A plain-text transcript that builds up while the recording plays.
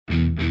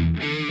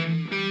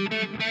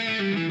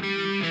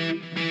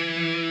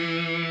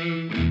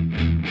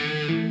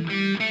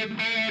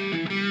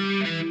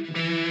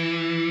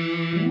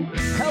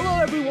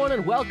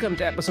welcome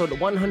to episode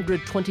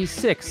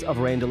 126 of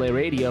Rain Delay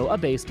Radio, a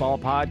baseball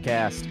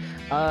podcast.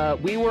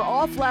 We were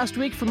off last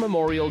week for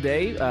Memorial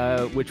Day,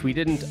 which we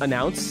didn't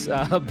announce,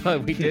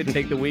 but we did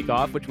take the week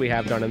off, which we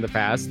have done in the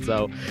past.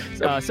 So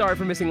sorry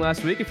for missing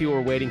last week if you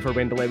were waiting for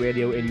Rain Delay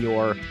Radio in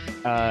your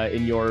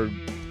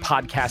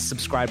podcast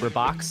subscriber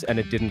box and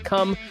it didn't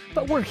come.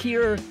 But we're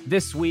here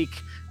this week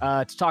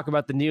to talk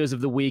about the news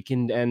of the week,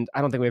 and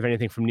I don't think we have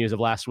anything from news of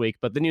last week,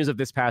 but the news of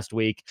this past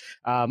week.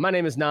 My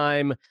name is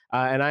Naaim,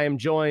 and I am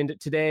joined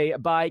today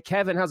by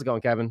Kevin. How's it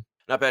going, Kevin?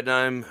 Not bad,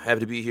 Naaim. Happy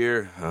to be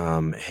here.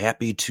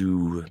 Happy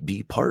to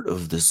be part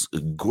of this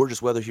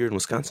gorgeous weather here in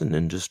Wisconsin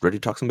and just ready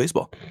to talk some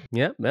baseball.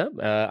 Yeah.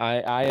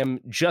 I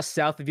am just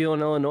south of you in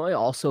Illinois.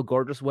 Also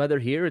gorgeous weather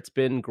here. It's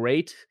been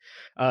great.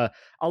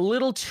 A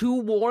little too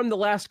warm the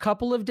last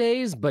couple of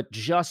days, but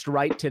just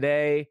right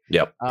today.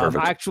 Yep,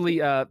 perfect. I actually,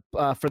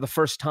 for the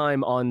first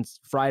time on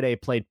Friday,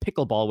 played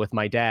pickleball with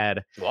my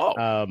dad. Wow.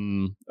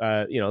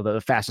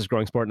 The fastest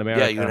growing sport in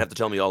America. Yeah, you're going to have to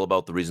tell me all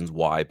about the reasons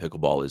why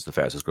pickleball is the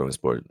fastest growing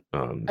sport.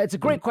 It's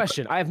a great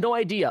question. I have no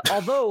idea.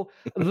 Although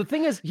the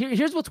thing is,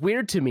 here's what's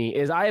weird to me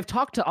is I have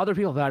talked to other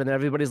people about it, and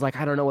everybody's like,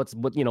 I don't know what's the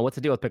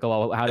deal with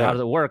pickleball. How does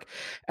it work?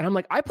 And I'm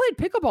like, I played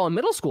pickleball in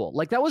middle school.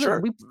 Like that was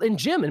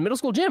in middle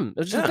school gym. It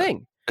was just a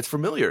thing. It's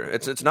familiar.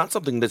 It's not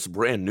something that's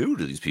brand new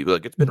to these people.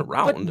 Like it's been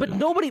around. But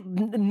nobody,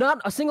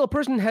 not a single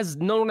person has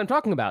known what I'm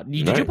talking about.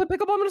 Did you play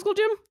pickleball in middle school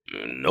gym?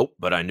 Nope,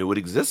 but I knew it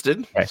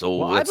existed. Right.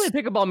 So I played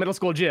pickleball in middle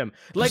school gym.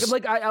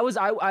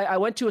 I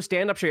went to a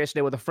stand-up show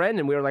yesterday with a friend,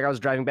 and we were like, I was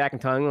driving back and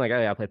telling him like,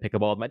 I played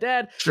pickleball with my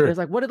dad. Sure. And it's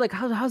like,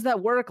 how's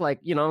that work? Like,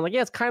 I'm like,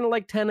 yeah, it's kind of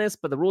like tennis,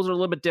 but the rules are a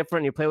little bit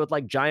different. You play with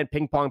like giant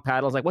ping pong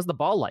paddles. Like, what's the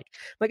ball like?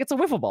 Like, it's a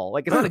wiffle ball.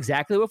 Like, it's not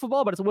exactly a wiffle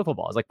ball, but it's a wiffle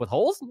ball. It's like with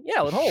holes.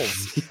 Yeah, with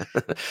holes.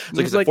 It's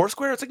like, is it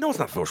Foursquare? It's like, no, it's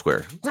not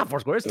Foursquare. It's not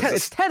Foursquare.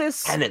 It's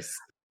tennis. Tennis.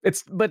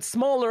 But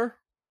smaller.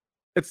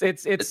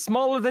 It's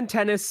smaller than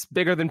tennis,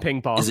 bigger than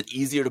ping pong. Is it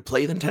easier to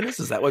play than tennis?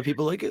 Is that why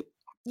people like it?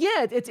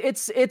 Yeah,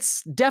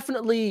 it's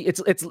definitely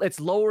it's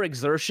lower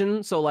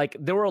exertion. So like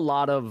there were a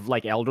lot of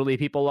like elderly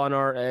people on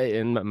our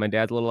and my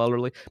dad's a little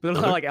elderly, but there were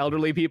a lot of like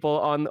elderly people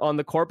on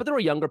the court. But there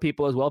were younger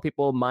people as well,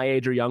 people my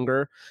age or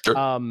younger, sure.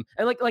 And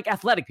like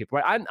athletic people.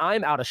 Right,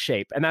 I'm out of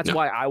shape, and that's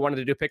why I wanted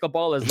to do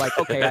pickleball. Is like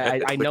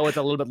okay, I know it's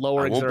a little bit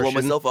lower exertion. I won't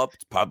blow myself up.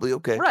 It's probably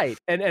okay. Right,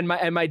 and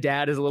my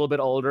dad is a little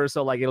bit older,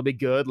 so like it'll be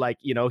good. Like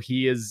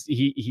he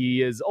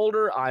is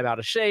older. I'm out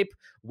of shape.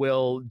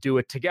 We'll do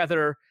it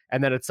together.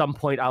 And then at some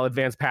point I'll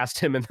advance past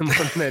him and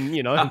then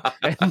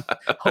and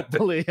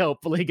hopefully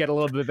get a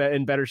little bit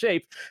in better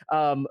shape.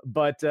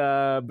 But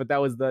that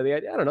was the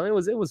idea. I don't know.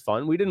 It was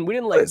fun. We didn't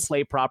like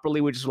play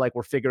properly. We just like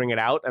we're figuring it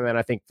out. And then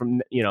I think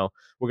from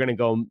we're gonna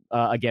go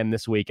again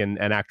this week and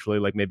actually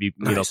like maybe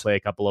play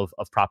a couple of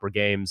proper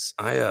games.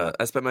 I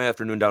spent my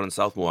afternoon down in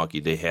South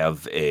Milwaukee. They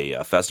have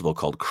a festival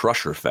called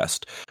Crusher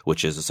Fest,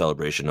 which is a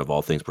celebration of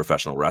all things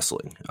professional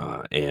wrestling.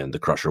 And the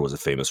Crusher was a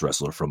famous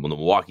wrestler from the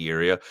Milwaukee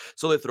area,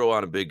 so they throw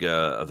on a big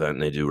event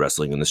and they do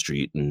wrestling in the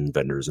street and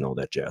vendors and all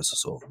that jazz.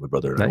 So my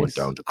brother and I went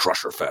down to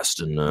Crusher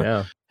Fest and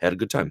had a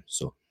good time.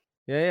 So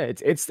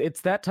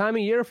it's that time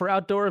of year for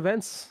outdoor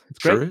events. It's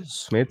great.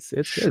 Sure is.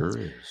 It's sure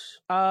is.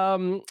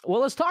 Well,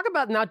 let's talk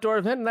about an outdoor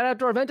event, and that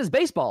outdoor event is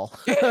baseball.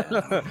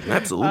 Yeah,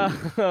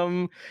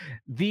 absolutely.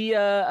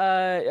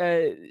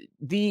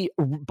 The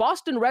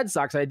Boston Red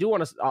Sox. I do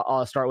want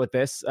to start with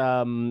this.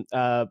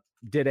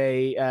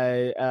 They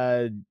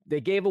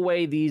gave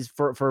away these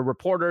for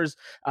reporters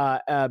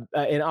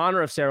in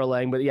honor of Sarah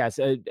Lang, but yes,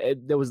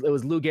 it was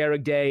Lou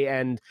Gehrig Day,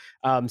 and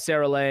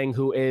Sarah Lang,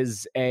 who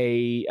is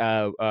a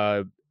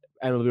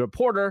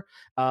reporter,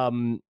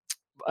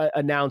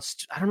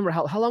 announced. I don't remember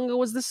how long ago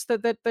was this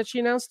that she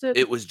announced it.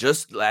 It was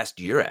just last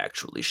year,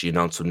 actually. She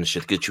announced when she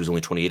was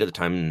only 28 at the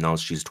time, and now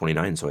she's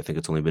 29. So I think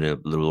it's only been a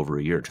little over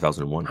a year,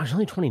 2001. I was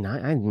only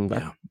 29.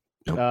 Yeah.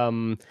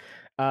 Nope.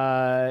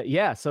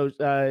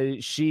 So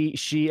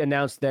she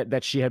announced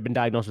that she had been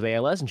diagnosed with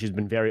ALS, and she's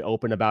been very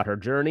open about her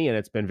journey, and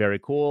it's been very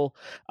cool.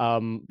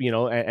 And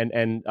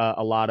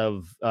a lot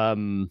of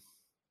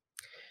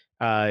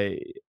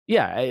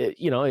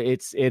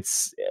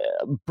it's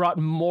brought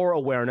more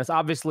awareness.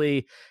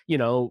 Obviously,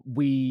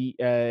 we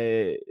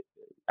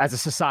as a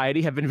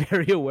society have been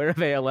very aware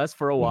of ALS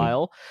for a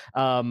while,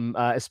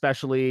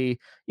 especially,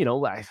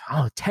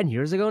 10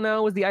 years ago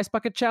now was the Ice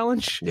Bucket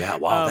Challenge. Yeah,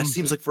 wow, that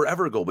seems like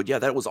forever ago. But yeah,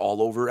 that was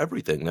all over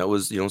everything. That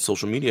was,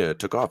 social media. It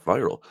took off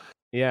viral.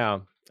 Yeah,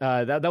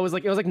 that was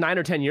like, it was like 9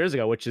 or 10 years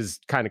ago, which is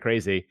kind of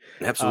crazy.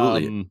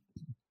 Absolutely.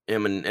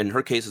 And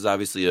her case is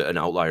obviously an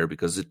outlier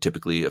because it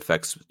typically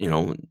affects,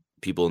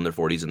 people in their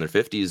 40s and their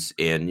 50s,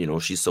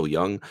 and she's so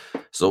young,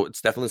 so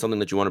it's definitely something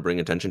that you want to bring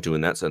attention to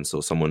in that sense.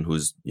 So someone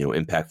who's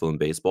impactful in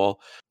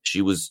baseball.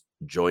 She was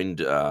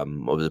joined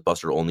over the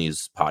Buster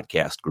Olney's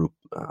podcast group,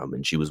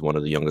 and she was one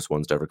of the youngest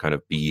ones to ever kind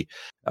of be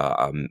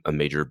a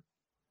major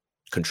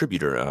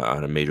contributor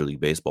on a Major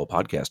League Baseball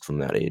podcast from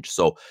that age.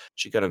 So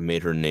she kind of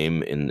made her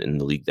name in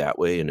the league that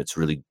way, and it's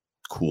really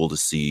cool to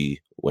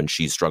see when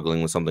she's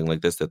struggling with something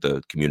like this that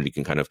the community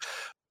can kind of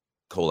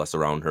coalesce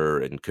around her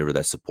and give her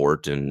that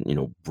support and,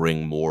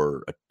 bring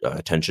more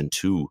attention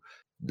to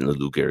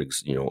Lou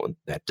Gehrig's,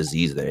 that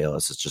disease, the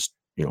ALS is just,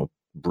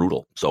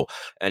 brutal. So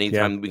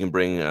anytime we can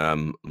bring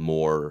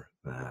more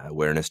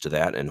awareness to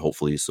that and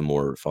hopefully some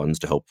more funds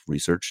to help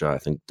research, I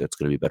think that's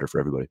going to be better for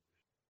everybody.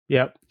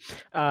 Yep.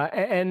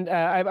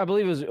 I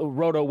believe it was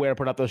RotoWare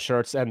put up those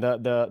shirts, and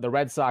the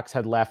Red Sox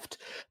had left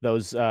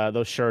those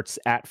shirts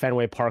at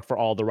Fenway Park for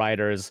all the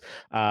riders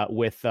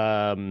with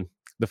the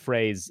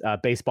phrase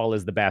 "baseball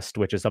is the best,"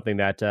 which is something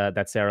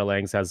that Sarah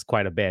Lang says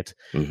quite a bit.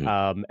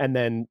 Mm-hmm. And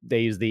then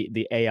they use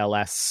the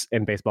ALS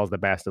and baseball is the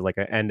best as like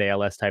an end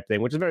ALS type thing,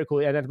 which is very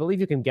cool. And I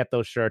believe you can get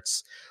those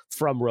shirts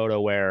from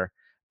RotoWare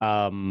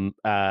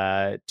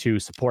to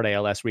support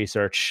ALS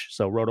research.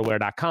 So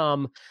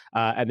rotoware.com.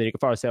 And then you can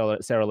follow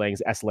Sarah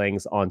Lang's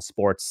S-Langs on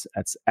sports.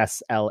 That's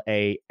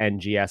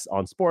SLANGS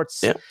on sports.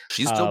 Yeah,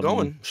 she's still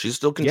going. She's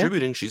still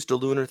contributing. Yeah. She's still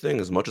doing her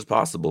thing as much as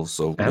possible.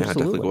 So yeah,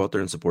 definitely go out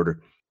there and support her.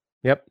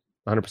 Yep,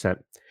 100%.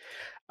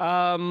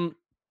 All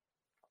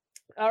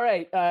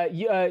right.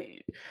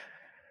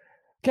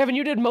 Kevin,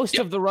 you did most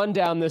of the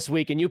rundown this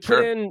week, and you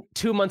put in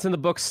 2 months in the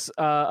books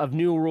of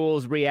new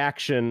rules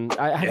reaction.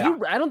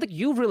 I don't think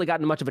you've really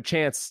gotten much of a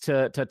chance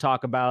to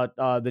talk about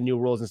the new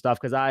rules and stuff,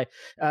 because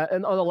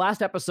and on the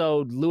last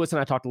episode, Lewis and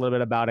I talked a little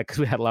bit about it because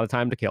we had a lot of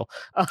time to kill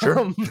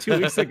 2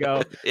 weeks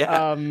ago.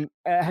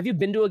 Have you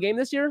been to a game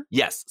this year?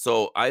 Yes.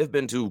 So I have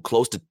been to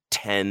close to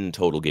 10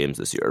 total games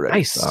this year already.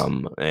 Nice.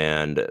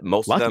 And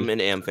most of them in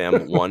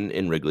AmFam, one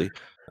in Wrigley.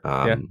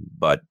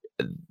 But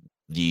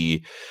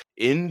the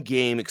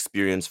in-game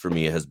experience for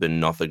me has been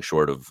nothing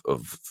short of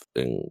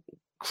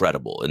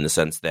incredible, in the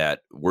sense that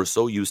we're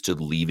so used to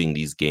leaving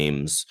these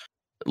games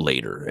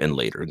later and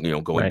later,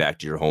 going back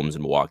to your homes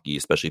in Milwaukee,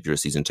 especially if you're a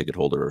season ticket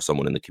holder or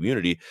someone in the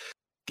community.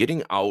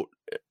 Getting out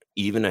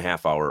even a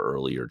half hour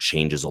earlier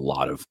changes a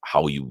lot of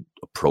how you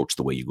approach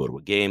the way you go to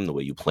a game, the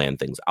way you plan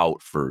things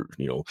out for,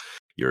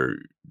 your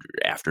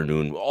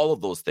afternoon, all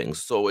of those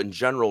things. So in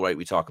general,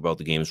 we talk about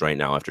the games right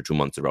now after 2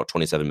 months, they're about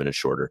 27 minutes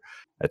shorter.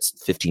 That's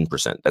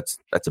 15%. That's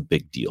a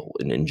big deal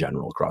in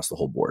general across the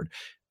whole board.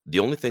 The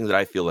only thing that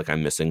I feel like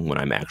I'm missing when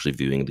I'm actually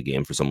viewing the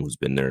game for someone who's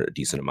been there a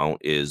decent amount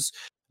is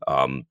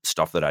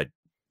stuff that I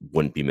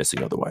wouldn't be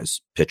missing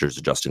otherwise. Pitchers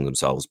adjusting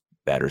themselves,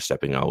 batters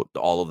stepping out,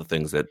 all of the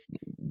things that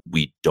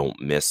we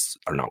don't miss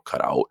are now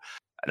cut out.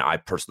 And I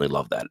personally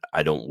love that.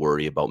 I don't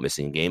worry about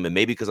missing a game. And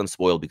maybe because I'm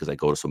spoiled because I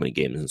go to so many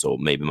games. And so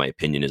maybe my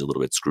opinion is a little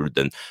bit screwed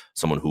than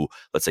someone who,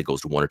 let's say,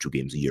 goes to 1 or 2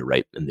 games a year,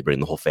 right? And they bring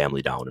the whole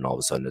family down and all of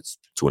a sudden it's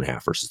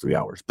 2.5 versus 3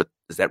 hours. But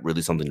is that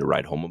really something to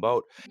write home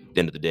about? At the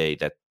end of the day,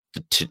 that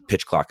the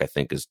pitch clock, I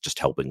think, is just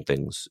helping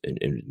things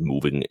and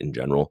moving in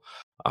general.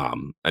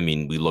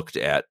 We looked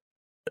at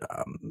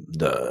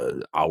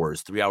the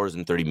hours, 3 hours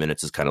and 30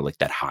 minutes is kind of like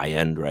that high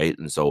end, right?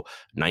 And so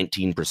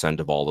 19%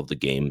 of all of the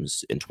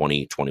games in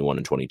 20, 21,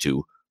 and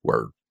 22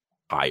 were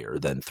higher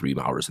than 3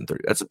 hours and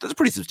 30. That's a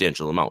pretty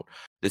substantial amount.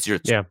 This year,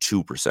 it's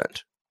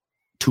 2%.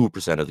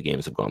 2% of the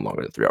games have gone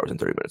longer than 3 hours and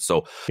 30 minutes.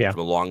 So from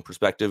a long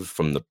perspective,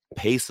 from the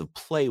pace of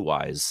play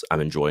wise, I'm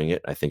enjoying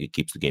it. I think it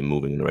keeps the game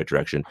moving in the right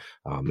direction.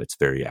 It's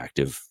very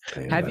active.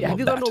 Have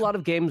you gone to a lot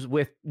of games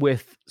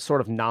with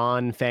sort of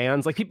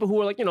non-fans, like people who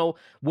are like,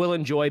 will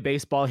enjoy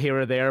baseball here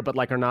or there, but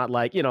like are not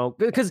like,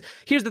 because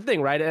here's the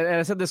thing, right? And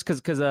I said this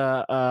because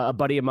a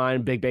buddy of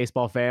mine, big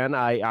baseball fan,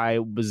 I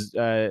was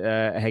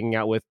hanging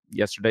out with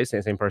yesterday,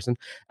 same person.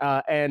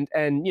 And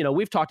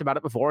we've talked about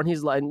it before, and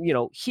he's like,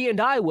 he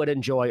and I would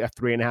enjoy a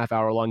 3.5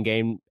 hour long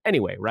game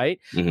anyway, right?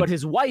 Mm-hmm. But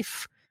his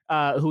wife,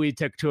 who he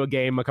took to a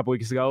game a couple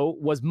weeks ago,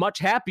 was much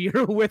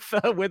happier with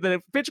a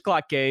pitch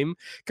clock game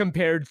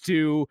compared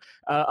to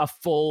a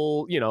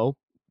full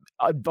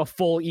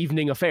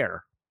evening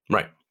affair.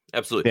 Right.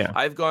 Absolutely. Yeah.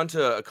 I've gone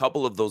to a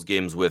couple of those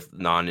games with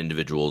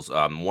non-individuals.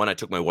 One, I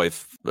took my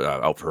wife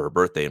out for her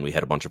birthday, and we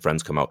had a bunch of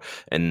friends come out.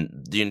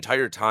 And the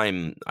entire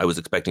time, I was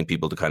expecting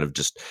people to kind of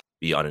just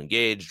be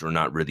unengaged or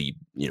not really,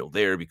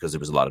 there, because there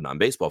was a lot of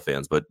non-baseball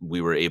fans. But we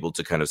were able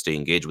to kind of stay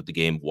engaged with the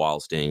game while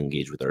staying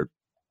engaged with our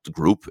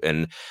group,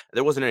 and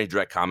there wasn't any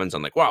direct comments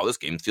on like, wow, this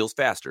game feels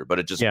faster, but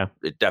it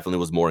definitely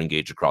was more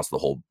engaged across the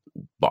whole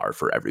bar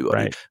for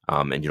everybody. Right.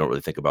 And you don't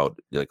really think about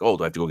like, oh,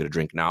 do I have to go get a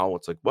drink now?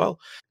 It's like,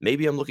 well,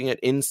 maybe I'm looking at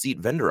in-seat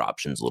vendor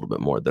options a little bit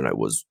more than I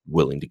was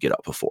willing to get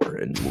up before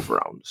and move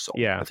around. So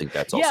I think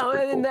that's also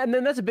pretty cool. And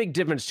then that's a big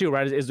difference too,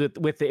 right? Is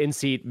with the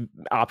in-seat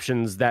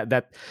options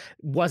that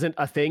wasn't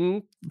a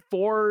thing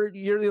for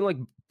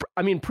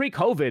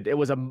pre-COVID. It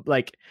was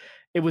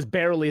it was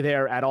barely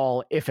there at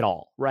all, if at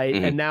all, right?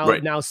 Mm-hmm.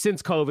 And now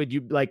since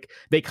COVID,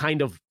 they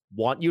kind of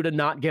want you to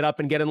not get up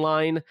and get in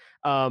line.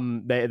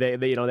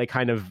 They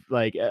kind of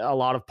like a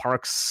lot of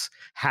parks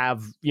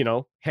have,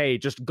 hey,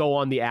 just go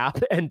on the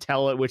app and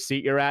tell it which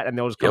seat you're at, and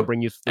they'll just come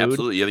bring you food.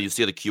 Absolutely. Yeah, you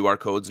see the QR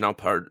codes now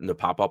to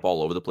pop up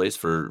all over the place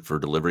for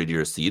delivery to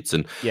your seats.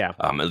 And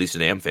at least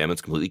in AmFam,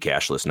 it's completely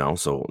cashless now.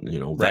 So,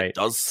 that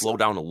does slow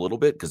down a little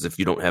bit, because if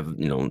you don't have,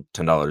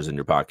 $10 in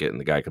your pocket and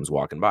the guy comes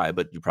walking by,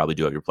 but you probably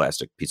do have your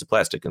piece of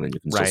plastic, and then you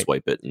can still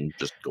swipe it and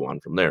just go on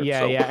from there.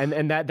 Yeah,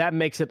 and that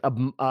makes it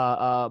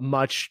a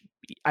much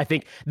I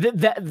think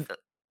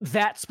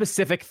that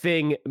specific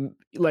thing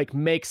like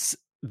makes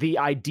the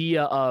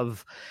idea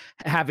of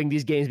having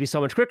these games be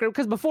so much quicker,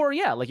 because before,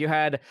 like you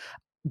had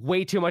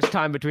way too much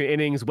time between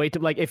innings,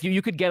 like if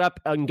you could get up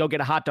and go get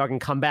a hot dog and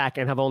come back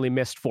and have only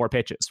missed 4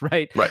 pitches,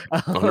 right? Right.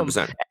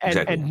 100%.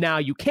 Exactly. And now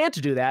you can't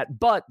do that,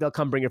 but they'll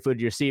come bring your food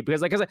to your seat,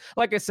 because like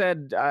I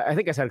said, I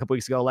think I said a couple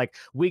weeks ago, like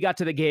we got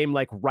to the game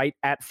like right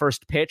at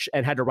first pitch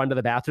and had to run to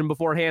the bathroom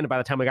beforehand. And by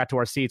the time we got to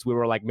our seats, we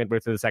were like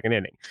midway through the second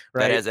inning.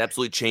 Right? That has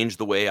absolutely changed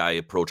the way I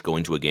approach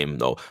going to a game,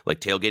 though.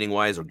 Like tailgating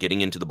wise or getting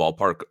into the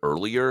ballpark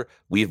earlier,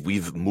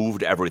 we've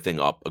moved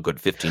everything up a good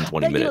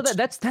 15-20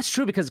 minutes. That's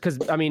true, because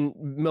I mean,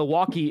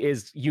 Milwaukee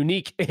is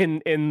unique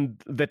in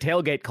the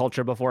tailgate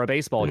culture before a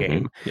baseball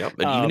game. Yep.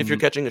 And even if you're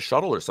catching a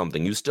shuttle or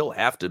something, you still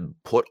have to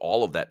put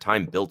all of that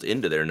time built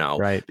into there now,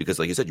 right? Because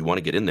like you said, you want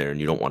to get in there and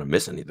you don't want to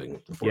miss anything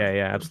before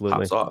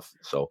absolutely pops off.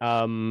 So but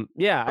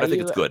I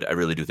think it's good. I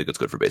really do think it's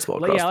good for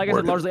baseball. Like I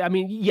said, largely, I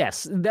mean,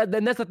 yes,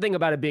 that's the thing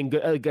about it being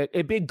good.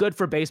 It being good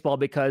for baseball,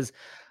 because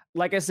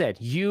like I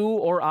said, you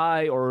or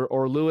I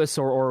or Lewis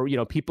or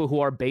people who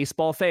are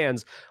baseball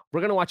fans,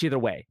 we're gonna watch either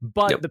way.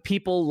 But the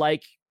people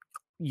like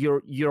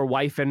your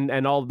wife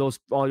and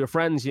all your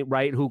friends,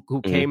 right, who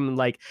came,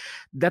 like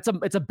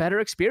it's a better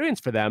experience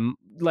for them,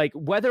 like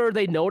whether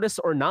they notice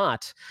or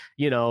not.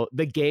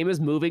 The game is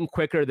moving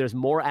quicker, there's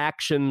more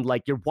action,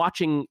 like you're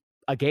watching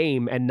a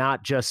game and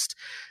not just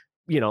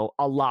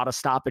a lot of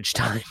stoppage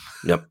time.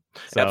 Yep.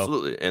 So,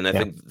 absolutely. And I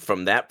think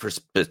from that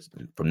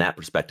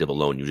perspective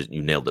alone,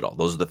 you nailed it all.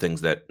 Those are the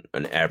things that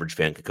an average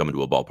fan could come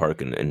into a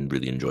ballpark and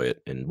really enjoy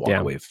it and walk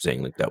away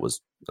saying like that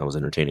was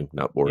entertaining,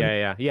 not boring.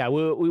 Yeah.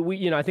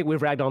 We I think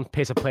we've ragged on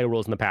pace of play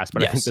rules in the past,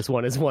 but I think this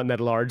one is one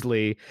that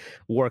largely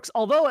works.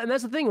 Although, and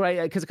that's the thing,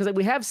 right? Because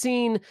we have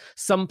seen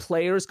some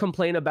players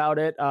complain about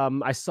it.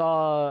 I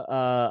saw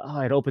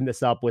I'd opened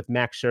this up with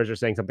Max Scherzer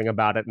saying something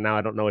about it, and now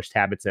I don't know which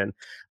tab it's in.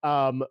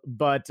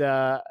 But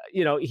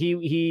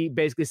he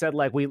basically said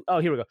like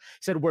here we go.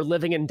 He said we're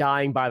living and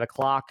dying by the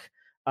clock.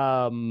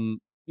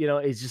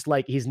 It's just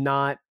like he's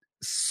not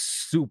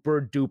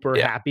super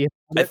duper happy about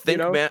it, I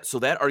think, Matt, so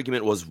that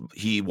argument was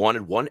he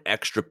wanted one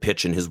extra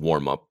pitch in his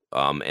warm-up,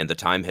 and the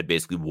time had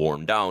basically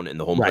worn down, and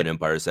the home plate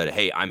umpire said,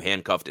 hey, I'm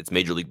handcuffed, it's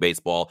Major League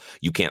Baseball,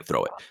 you can't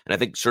throw it. And I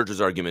think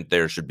Scherzer's argument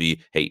there should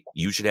be, hey,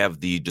 you should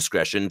have the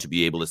discretion to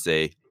be able to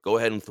say, go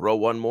ahead and throw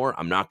one more,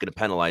 I'm not going to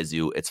penalize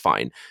you, it's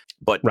fine.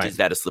 But is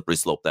that a slippery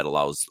slope that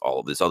allows all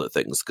of these other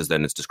things? Because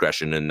then it's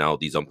discretion, and now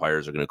these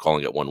umpires are going to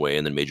calling it one way,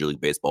 and then Major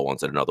League Baseball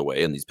wants it another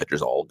way, and these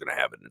pitchers are all going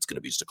to have it, and it's going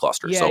to be just a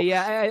cluster.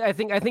 I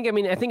think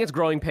it's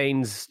growing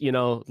pains.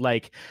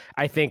 Like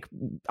I think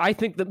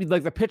that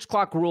like the pitch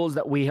clock rules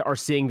that we are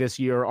seeing this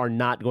year are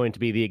not going to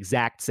be the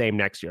exact same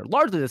next year.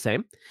 Largely the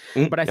same,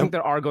 but I think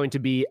there are going to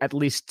be at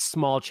least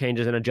small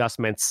changes and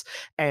adjustments.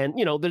 And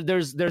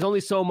there's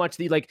only so much.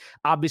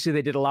 Obviously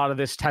they did a lot of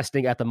this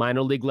testing at the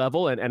minor league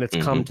level, and it's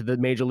come to the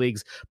major leagues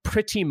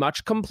pretty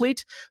much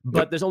complete,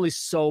 but there's only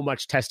so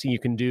much testing you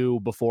can do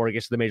before it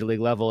gets to the major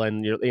league level.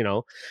 And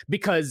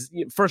because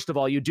first of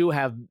all, you do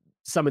have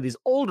some of these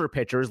older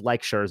pitchers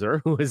like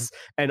Scherzer, who is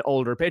an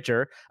older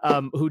pitcher,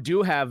 who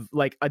do have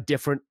like a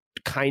different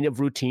kind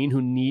of routine,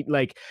 who need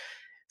like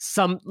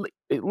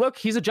look,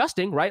 he's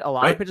adjusting, right? A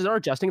lot of pitchers are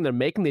adjusting. They're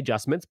making the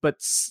adjustments, but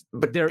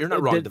you're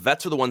not wrong. The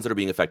vets are the ones that are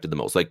being affected the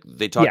most. Like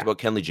they talked about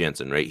Kenley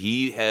Jansen, right?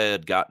 He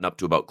had gotten up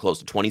to about close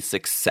to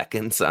 26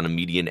 seconds on a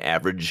median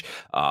average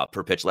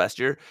per pitch last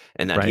year,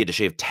 and then he had to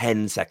shave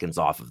 10 seconds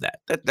off of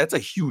that. That's a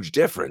huge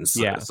difference.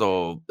 Yeah.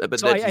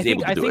 I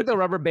think the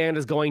rubber band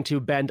is going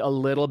to bend a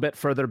little bit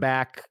further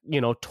back,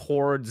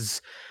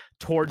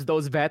 towards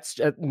those vets,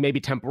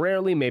 maybe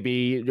temporarily,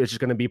 maybe it's just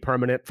going to be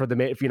permanent for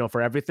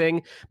for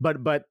everything.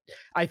 But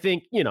I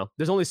think,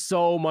 there's only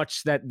so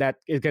much that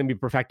is going to be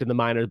perfected in the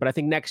minors. But I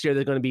think next year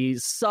there's going to be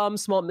some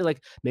small,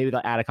 like maybe they'll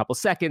add a couple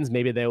seconds.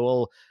 Maybe they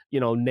will,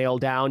 nail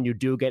down, you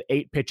do get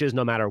 8 pitches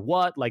no matter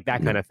what, like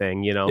that kind of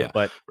thing,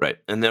 but right.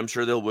 And then I'm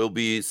sure there will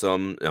be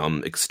some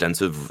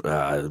extensive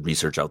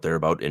research out there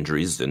about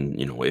injuries.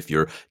 And, if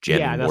you're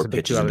jamming more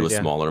pitches into a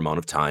smaller amount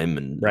of time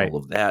and all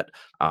of that,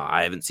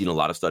 I haven't seen a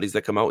lot of studies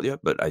that come out yet,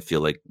 but I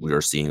feel like we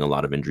are seeing a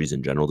lot of injuries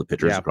in general to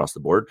pitchers across the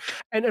board.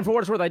 And for what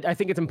it's worth, I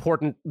think it's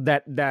important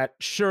that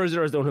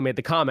Scherzer is the one who made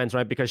the comments,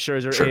 right? Because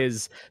Scherzer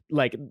is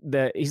like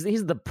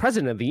he's the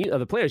president of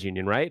the players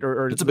union, right?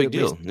 Or it's a big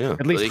deal.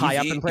 At least high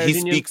up in players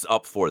union. He speaks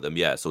up for them,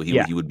 so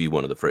he would be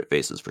one of the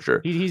faces for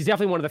sure. He's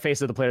definitely one of the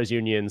faces of the players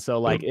union.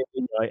 So like,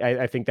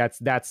 I think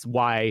that's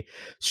why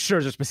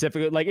Scherzer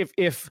specifically, like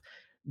if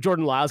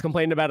Jordan Lyles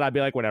complained about it, I'd be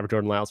like, whatever,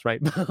 Jordan Lyles,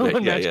 right?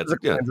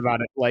 Complains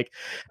about it. Like,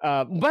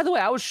 by the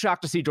way, I was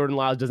shocked to see Jordan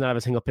Lyles doesn't have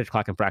a single pitch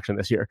clock infraction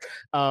this year.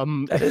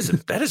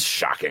 That is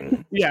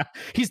shocking. Yeah,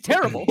 he's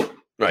terrible.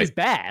 He's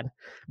bad,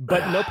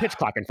 but no pitch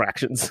clock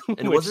infractions.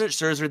 And wasn't it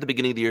Scherzer at the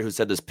beginning of the year who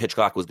said this pitch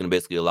clock was going to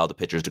basically allow the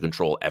pitchers to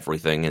control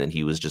everything, and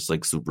he was just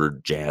like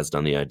super jazzed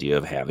on the idea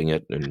of having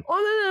it? And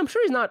I'm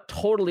sure he's not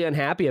totally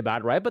unhappy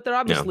about it, right? But they're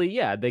obviously,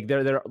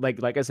 they're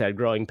like I said,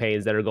 growing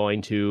pains that are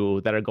going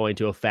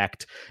to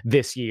affect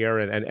this year,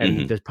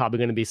 and there's probably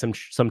going to be some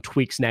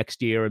tweaks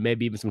next year, and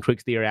maybe even some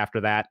tweaks the year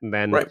after that, and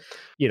then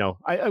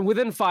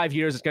within 5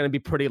 years it's going to be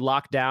pretty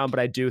locked down. But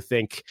I do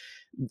think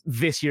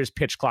this year's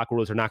pitch clock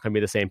rules are not going to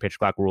be the same pitch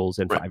clock rules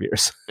in 5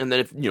 years. And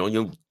then if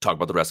you talk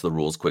about the rest of the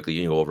rules quickly,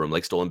 you go over them.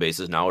 Like stolen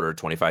bases now are a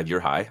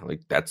 25-year high.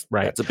 Like that's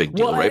a big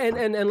deal, right?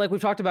 And like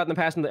we've talked about in the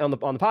past on the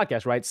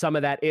podcast, right? Some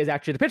of that is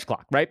actually the pitch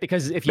clock, right?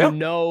 Because if you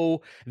know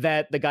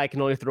that the guy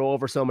can only throw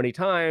over so many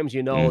times,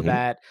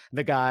 that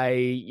the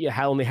guy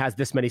only has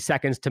this many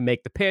seconds to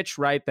make the pitch,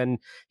 right? Then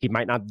he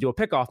might not do a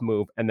pickoff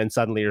move, and then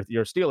suddenly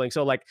you're stealing.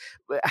 So like,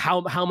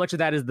 how much of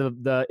that is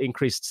the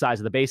increased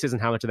size of the bases,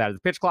 and how much of that is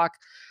the pitch clock?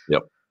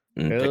 Yep.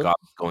 Pick off,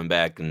 going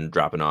back and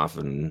dropping off,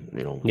 and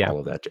all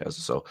of that jazz.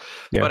 So,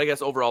 but I guess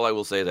overall, I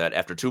will say that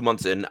after 2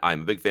 months in,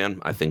 I'm a big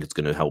fan. I think it's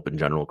going to help in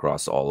general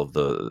across all of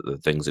the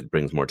things. It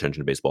brings more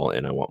attention to baseball,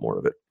 and I want more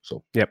of it.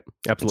 So, yep,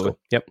 absolutely,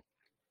 yep.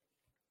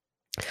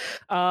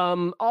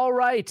 All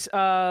right.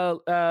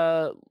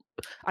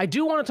 I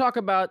do want to talk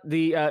about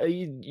the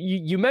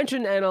you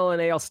mentioned NL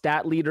and AL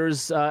stat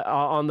leaders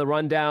on the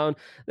rundown.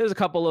 There's a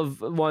couple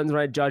of ones,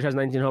 right? Judge has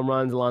 19 home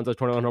runs, Alonso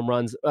 21 home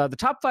runs. The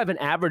top 5 in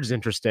average is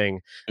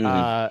interesting.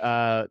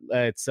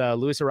 It's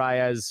Luis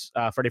Arias,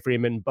 Freddie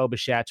Freeman, Bo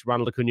Bichette,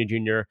 Ronald Acuna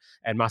Jr.,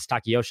 and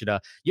Masataka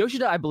Yoshida.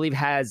 Yoshida, I believe,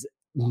 has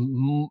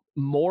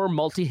more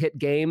multi-hit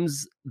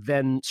games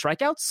than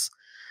strikeouts.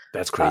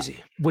 That's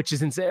crazy. Which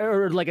is insane.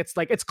 Or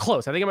it's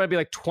close. I think it might be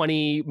like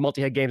 20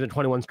 multi-hit games and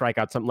 21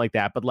 strikeouts, something like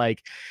that. But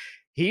like,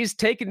 he's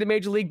taken to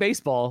Major League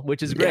Baseball,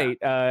 which is great.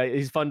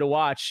 He's fun to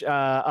watch.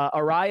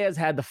 Arias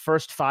had the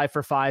first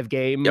 5-for-5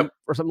 game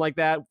or something like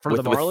that for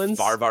the Marlins.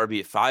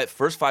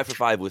 First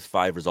 5-for-5 with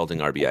 5 resulting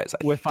RBIs.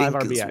 I with 5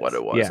 RBIs. Is what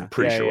it was. I'm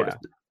pretty sure. Yeah.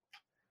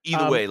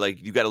 Either way,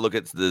 like you got to look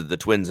at the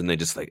Twins, and they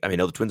just like, I mean,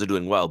 the Twins are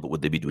doing well, but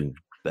would they be doing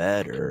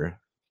better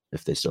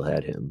if they still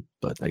had him?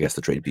 But I guess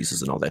the trade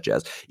pieces and all that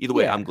jazz. Either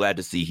way, I'm glad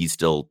to see he's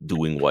still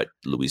doing what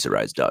Luis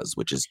Arias does,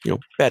 which is,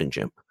 batting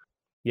champ.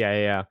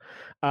 And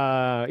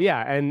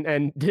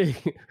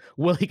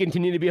will he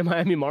continue to be a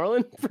Miami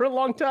Marlin for a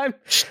long time?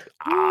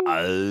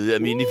 I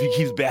mean, if he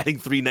keeps batting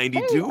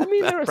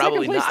 392, they're a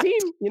probably second place not. Team.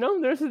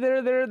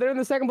 They're in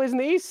the second place in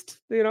the East.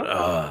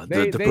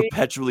 The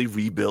perpetually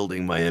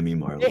rebuilding Miami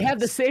Marlins. They have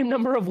the same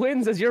number of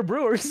wins as your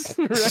Brewers,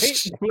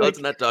 right? Let's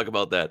not talk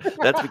about that.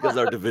 That's because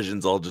our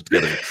division's all just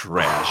together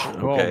trash.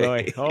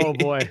 Okay? Oh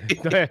boy!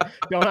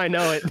 Don't I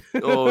know it?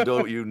 Oh,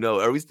 don't you know?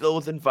 Are we still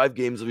within 5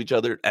 games of each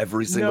other?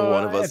 Every single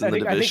one of us in the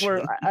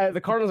division. I think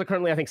the Cardinals are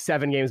currently,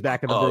 7 games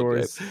back of the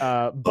Brewers,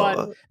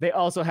 but they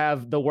also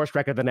have the worst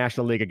record of the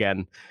National League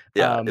again.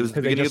 Yeah, it was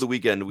the beginning of the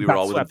weekend. We were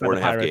all within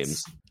 4.5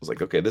 games. I was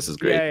like, okay, this is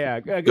great.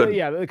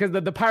 Because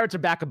the Pirates are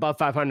back above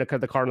 500 because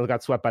the Cardinals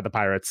got swept by the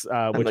Pirates,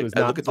 which was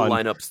not I look at fun. the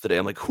lineups today.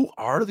 I'm like, who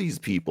are these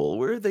people?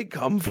 Where did they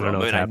come from?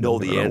 I know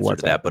the answer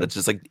to that, but it's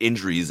just like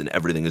injuries and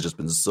everything has just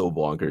been so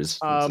bonkers.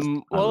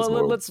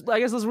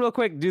 Let's real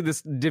quick do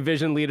this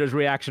division leaders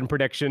reaction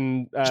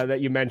prediction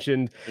that you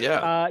mentioned.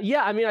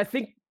 I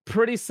think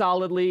pretty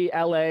solidly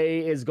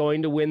LA is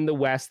going to win the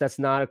West. That's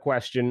not a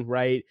question,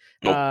 right?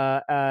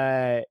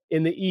 Nope.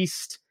 In the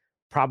East,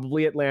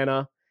 probably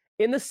Atlanta.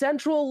 In the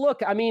Central,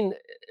 look, I mean,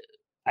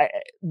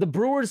 the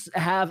Brewers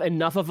have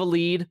enough of a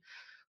lead.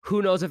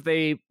 Who knows if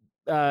they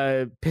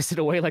piss it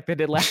away like they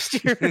did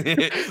last year?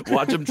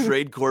 Watch them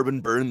trade Corbin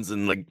Burns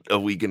in like a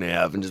week and a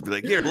half and just be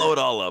like, here, blow it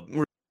all up.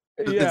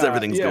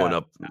 Everything's going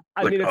up.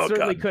 I mean, it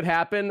certainly could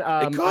happen.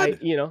 It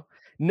could.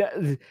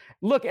 No,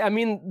 look, I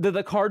mean,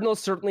 the Cardinals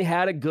certainly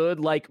had a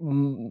good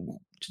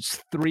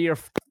just 3 or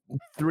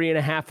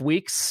 3.5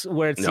 weeks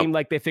where it seemed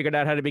like they figured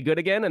out how to be good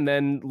again, and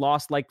then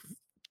lost like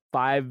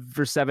 5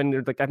 or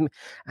 7. Like I don't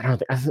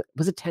think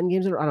was it 10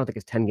 games in a row? I don't think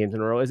it's 10 games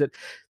in a row. Is it?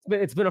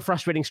 It's been a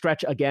frustrating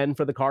stretch again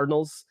for the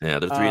Cardinals. Yeah,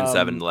 they're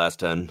 3-7 in the last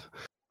 10.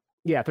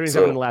 Yeah,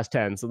 3-7 in the last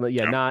 10. So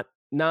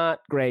not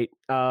great.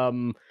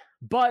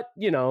 But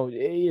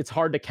it's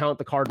hard to count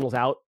the Cardinals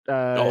out.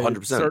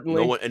 100%.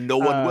 Certainly, no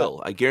one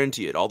will. I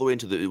guarantee it. All the way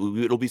into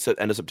it'll be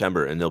end of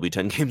September, and there'll be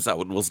 10 games out,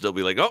 and we'll still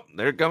be like, oh,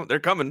 they're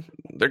coming.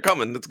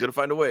 It's gonna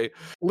find a way.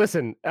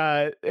 Listen,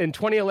 in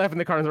 2011,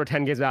 the Cardinals were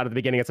 10 games out at the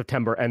beginning of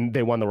September, and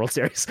they won the World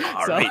Series.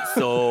 All right.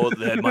 So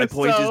my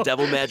point is,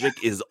 devil magic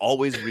is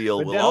always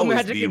real. Will always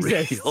magic be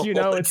exists.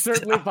 real. It's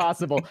certainly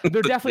possible.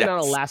 They're definitely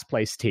not a last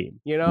place team.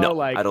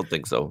 No, I don't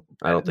think so.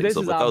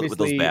 With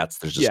those bats,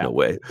 there's just no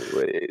way.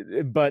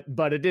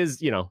 But it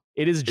is,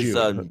 it is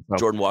June. Is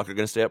Jordan Walker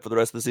going to stay up for the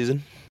rest of the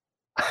season?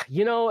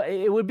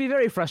 It would be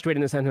very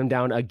frustrating to send him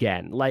down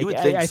again. Like, You would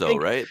think I so,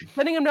 think right?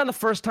 sending him down the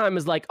first time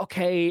is like,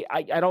 okay,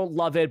 I don't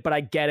love it, but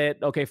I get it.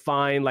 Okay,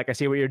 fine. Like, I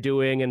see what you're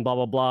doing and blah,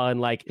 blah, blah.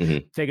 And like,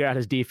 figure out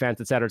his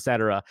defense, et cetera, et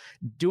cetera.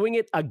 Doing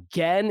it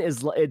again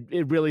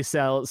it really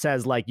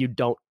says like, you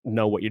don't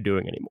know what you're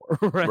doing anymore.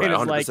 Right? Right,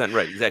 It's 100%.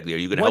 Right, exactly. Are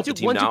you going to help the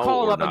team once now you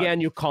call him or up not?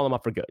 again, you call him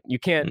up for good. You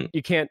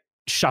can't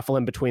shuffle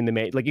him between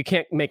like, you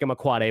can't make him a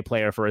quad A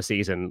player for a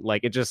season.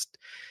 Like, it just,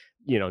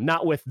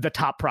 not with the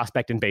top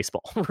prospect in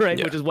baseball, right?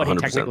 Yeah, Which is what he 100%.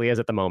 technically is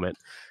at the moment.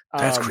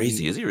 That's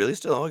crazy. Is he really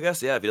still? Oh, I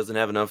guess, yeah. If he doesn't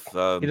have enough,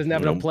 he doesn't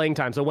have enough playing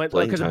time. So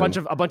because a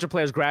bunch of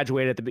players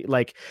graduated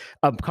like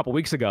a couple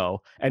weeks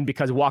ago, and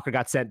because Walker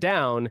got sent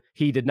down,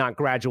 he did not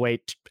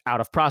graduate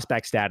out of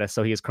prospect status.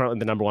 So he is currently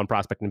the number one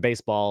prospect in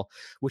baseball,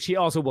 which he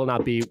also will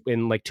not be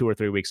in like 2 or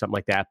 3 weeks, something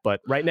like that.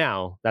 But right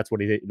now, that's what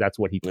he.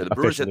 Yeah, the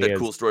Brewers had that is.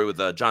 cool story with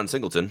John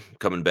Singleton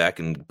coming back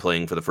and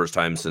playing for the first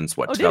time since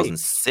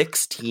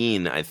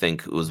 2016, I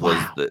think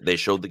they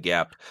showed the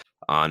gap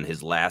on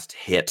his last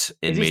hit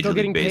in Major League Baseball. Is he still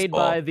getting paid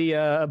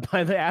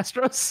by the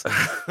Astros?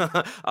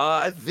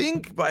 I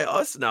think by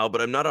us now,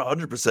 but I'm not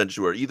 100%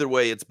 sure. Either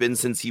way, it's been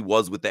since he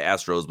was with the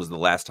Astros was the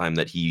last time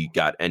that he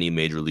got any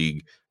Major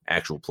League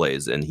actual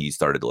plays, and he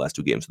started the last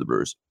 2 games for the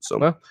Brewers.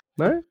 So, all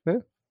right, yeah.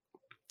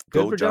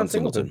 Go John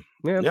Singleton.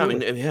 Yeah,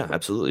 absolutely.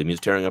 Absolutely. I mean, he's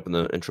tearing up in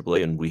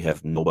AAA, and we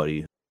have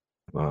nobody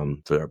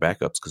for our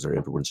backups because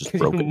everyone's just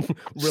broken.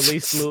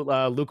 Release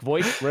Luke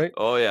Voigt, right?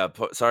 Oh yeah,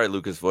 sorry,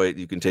 Lucas Voigt.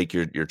 You can take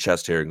your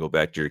chest hair and go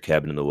back to your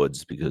cabin in the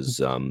woods because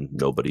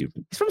nobody.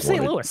 He's from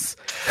St. Louis.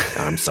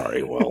 I'm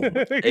sorry. Well,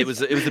 it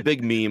was a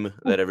big meme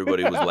that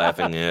everybody was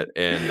laughing at,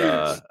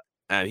 and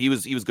he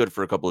was good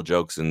for a couple of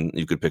jokes, and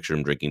you could picture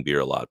him drinking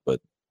beer a lot,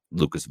 but.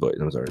 Lucas Voigt.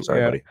 I'm sorry,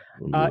 buddy.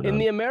 In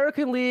the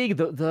American League,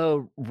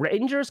 the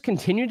Rangers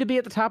continue to be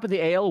at the top of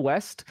the AL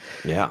West.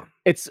 Yeah.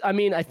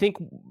 I think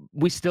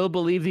we still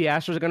believe the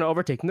Astros are going to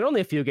overtake them. They're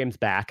only a few games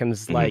back, and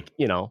it's like,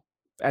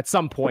 at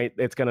some point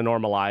it's going to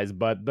normalize,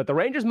 but the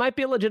Rangers might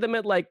be a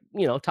legitimate, like,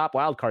 top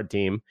wild card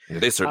team.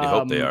 They certainly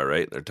hope they are,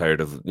 right? They're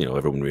tired of,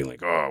 everyone being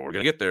like, oh, we're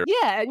going to get there.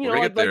 Yeah.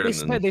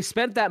 And they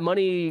spent that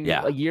money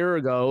a year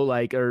ago,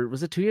 like, or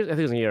was it 2 years? I think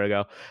it was a year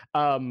ago,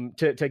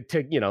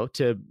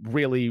 to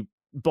really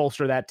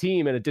bolster that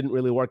team, and it didn't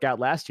really work out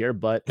last year,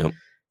 but so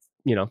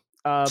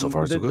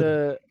far so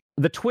good.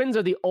 The Twins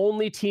are the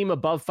only team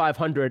above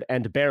 500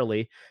 and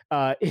barely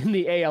in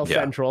the AL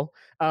Central.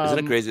 Isn't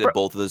it crazy that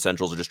both of the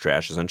Centrals are just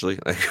trash, essentially?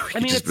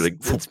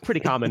 It's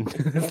pretty common.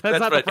 That's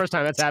not right. The first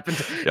time that's happened.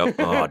 Yep.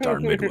 Oh,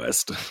 darn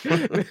Midwest.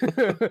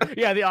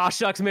 Yeah, the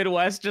shucks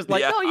Midwest. Just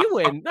like, no, you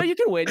win. No, you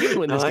can win. You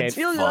can win this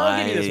game. I'll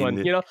give you this one.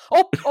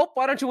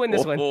 Why don't you win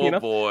this one? Oh,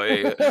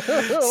 boy.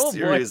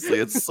 Seriously,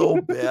 it's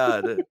so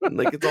bad.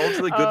 Like, it's all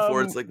really good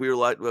for it. It's like we were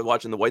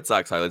watching the White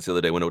Sox highlights the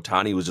other day when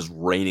Ohtani was just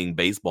raining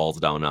baseballs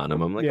down on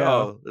him. I'm like,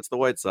 oh, it's the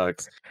White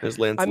Sox. There's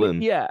Lance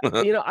Lynn.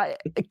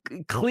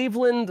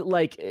 Cleveland,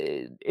 like,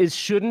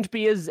 shouldn't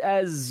be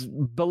as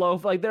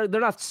below, like, they're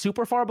not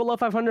super far below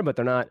 500, but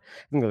they're not.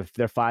 I think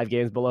they're 5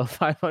 games below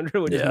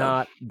 500, which is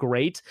not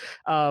great.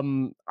 I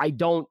think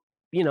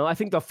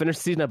they'll finish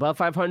the season above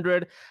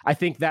 500. I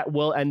think that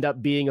will end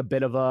up being a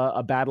bit of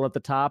a battle at the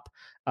top.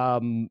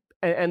 And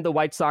the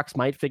White Sox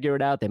might figure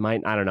it out. They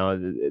might. I don't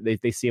know.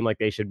 They seem like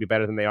they should be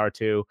better than they are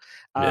too.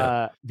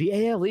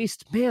 The AL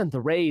East, man,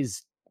 the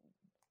Rays.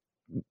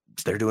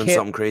 They're doing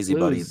something crazy,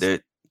 lose.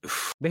 buddy.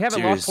 They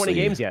haven't lost 20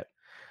 games yet.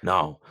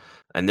 No.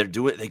 And they're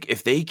doing, like,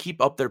 if they keep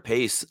up their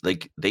pace,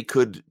 like, they're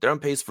on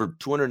pace for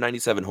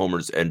 297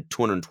 homers and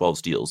 212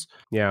 steals.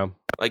 Yeah.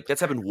 Like, that's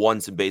happened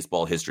once in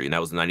baseball history, and that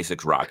was the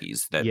 96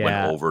 Rockies that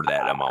went over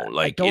that amount.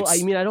 Like, I don't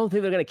think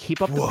they're going to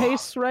keep up the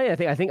pace, right?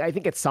 I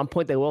think at some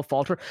point they will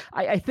falter.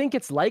 I think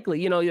it's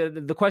likely.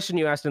 The question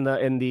you asked in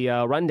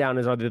the rundown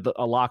is, are they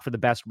a lock for the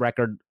best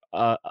record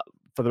for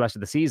the rest of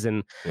the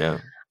season? Yeah.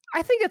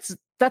 I think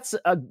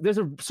there's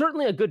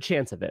certainly a good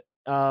chance of it.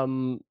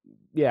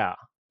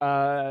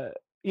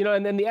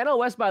 And then the NL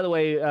West, by the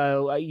way,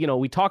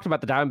 we talked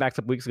about the Diamondbacks a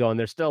couple weeks ago, and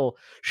they're still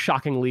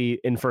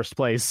shockingly in first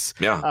place.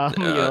 Yeah.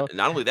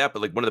 Not only that,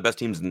 but like one of the best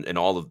teams in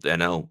all of the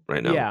NL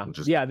right now.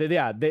 Yeah.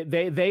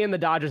 They and the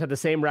Dodgers have the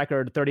same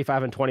record,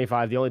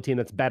 35-25. The only team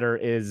that's better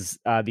is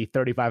the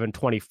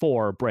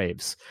 35-24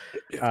 Braves.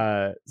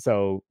 Yeah.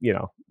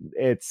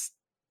 It's.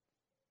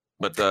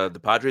 But the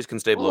Padres can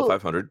stay below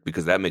 500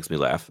 because that makes me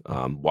laugh.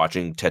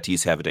 Watching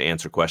Tatis having to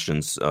answer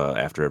questions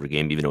after every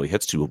game, even though he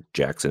hits 2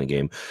 jacks in a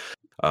game.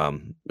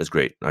 It's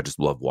great. I just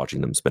love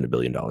watching them spend $1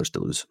 billion to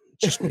lose.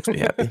 It just makes me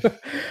happy.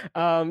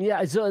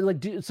 The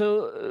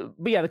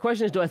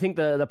question is, do I think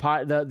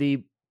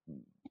the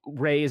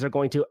Rays are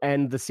going to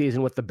end the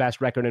season with the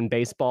best record in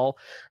baseball?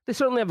 They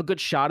certainly have a good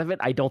shot of it.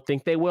 I don't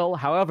think they will.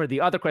 However,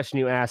 the other question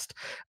you asked,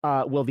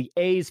 will the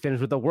A's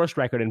finish with the worst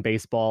record in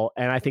baseball?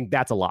 And I think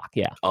that's a lock.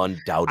 Yeah,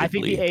 undoubtedly. I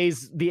think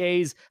the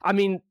A's. I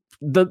mean,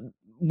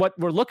 what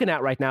we're looking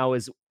at right now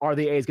is, are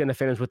the A's going to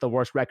finish with the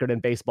worst record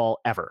in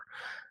baseball ever?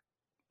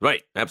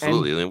 Right,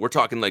 absolutely. And we're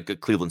talking like a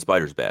Cleveland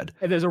Spiders bad.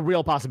 And there's a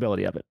real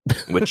possibility of it.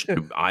 Which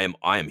I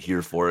am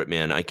here for it,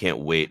 man. I can't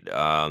wait.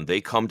 They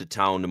come to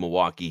town to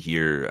Milwaukee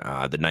here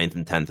the 9th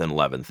and 10th and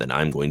 11th, and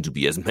I'm going to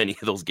be as many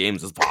of those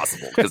games as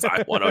possible because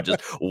I want to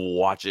just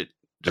watch it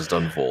just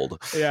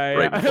unfold. Yeah.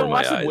 Right before my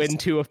watch them eyes. win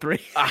 2 of 3.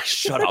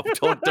 Shut up!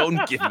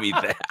 Don't give me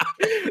that.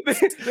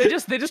 they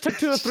just took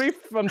 2 of 3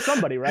 from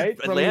somebody, right?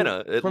 From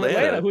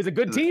Atlanta, who's a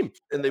good team,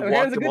 and they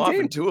walked them off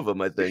in 2 of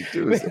them, I think,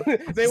 too. So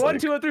they won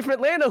 2 of 3 from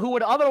Atlanta, who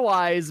would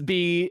otherwise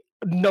be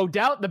no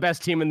doubt the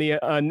best team in the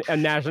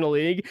National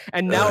League,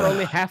 and now are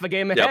only half a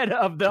game ahead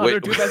of the other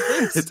 2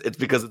 best teams. It's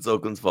because it's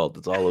Oakland's fault.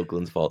 It's all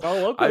Oakland's fault.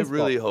 I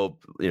really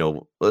hope,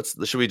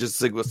 should we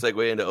just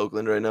segue into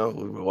Oakland right now?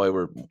 Why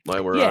we're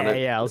on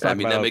it? Yeah. I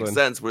mean, that makes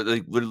sense.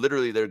 We're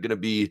literally, they're going to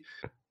be,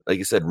 like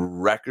you said,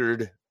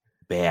 record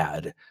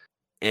bad.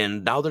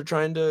 And now they're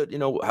trying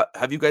to,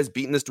 have you guys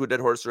beaten this to a dead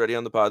horse already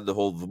on the pod? The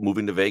whole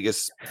moving to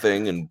Vegas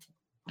thing, and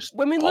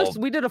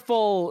we did a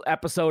full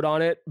episode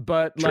on it,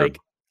 but True.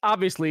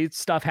 Obviously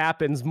stuff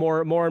happens, more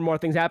and more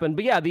things happen.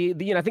 But yeah, I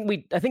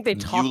think they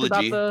talked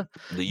about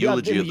the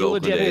eulogy of the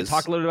Oakland days. They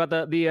talked a little bit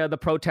about the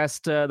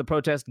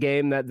protest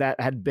game that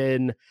had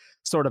been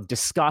sort of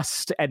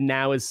discussed, and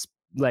now is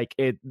like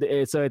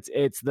so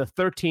it's the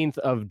 13th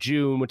of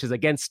June, which is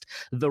against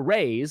the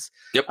Rays.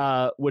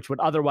 Yep. Which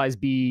would otherwise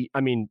be, I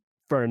mean,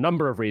 for a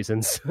number of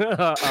reasons,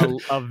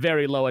 a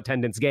very low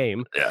attendance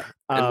game. Yeah.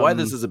 And why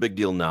this is a big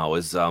deal now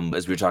is,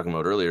 as we were talking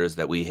about earlier, is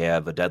that we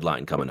have a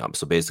deadline coming up.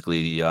 So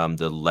basically,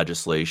 the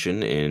legislature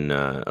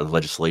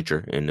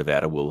in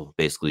Nevada will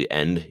basically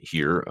end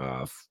here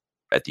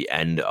at the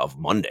end of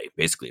Monday.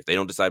 Basically, if they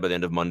don't decide by the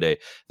end of Monday,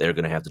 they're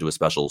going to have to do a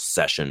special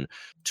session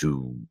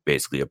to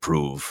basically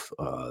approve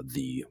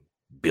the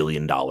 $1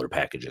 billion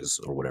packages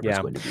or whatever it's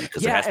going to be,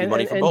 because there has to be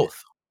money for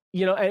both.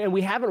 And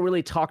we haven't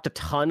really talked a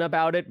ton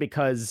about it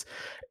because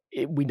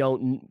we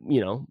don't,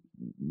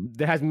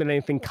 there hasn't been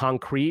anything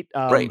concrete.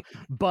 Right.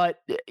 But,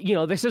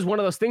 this is one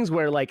of those things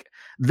where like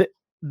the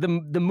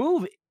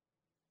move,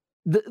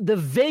 the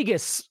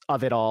Vegas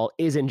of it all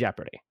is in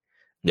jeopardy.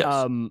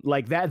 Yes.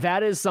 Like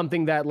that is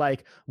something that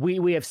like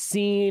we have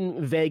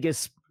seen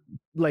Vegas,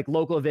 like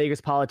local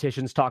Vegas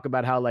politicians talk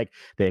about how like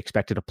they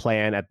expected a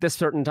plan at this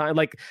certain time.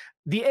 Like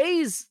the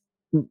A's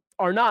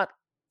are not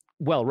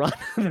well run.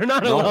 They're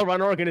not a well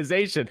run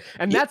organization,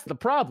 and that's the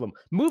problem.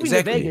 Moving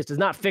to Vegas does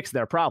not fix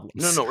their problems.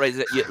 No, right.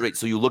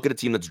 So you look at a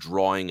team that's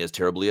drawing as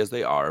terribly as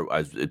they are,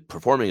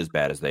 performing as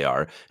bad as they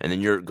are, and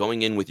then you're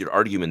going in with your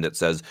argument that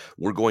says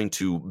we're going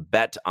to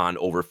bet on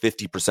over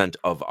 50%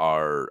 of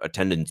our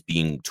attendance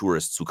being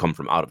tourists who come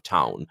from out of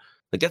town.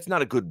 Like, that's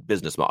not a good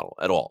business model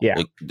at all. Yeah.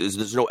 Like,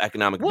 there's no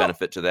economic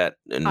benefit to that.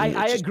 And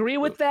I agree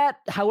with that.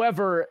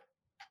 However,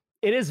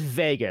 it is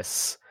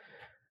Vegas.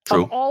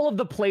 True. Of all of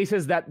the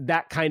places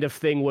that kind of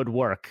thing would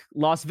work,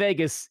 Las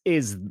Vegas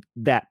is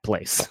that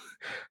place.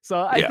 So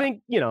I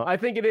think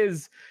it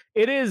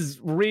is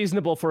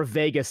reasonable for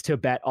Vegas to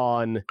bet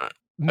on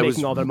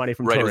making all their money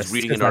from tourists. I was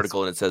reading an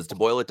article and it says, to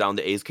boil it down,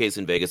 the A's case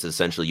in Vegas is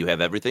essentially you have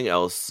everything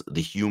else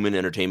the human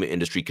entertainment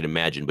industry can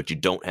imagine, but you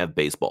don't have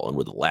baseball, and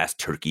we're the last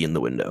turkey in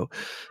the window.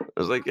 I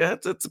was like, yeah,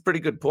 that's a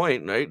pretty good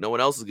point, right? No one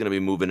else is going to be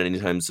moving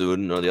anytime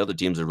soon. No, the other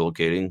teams are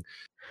relocating.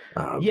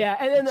 I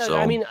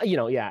mean,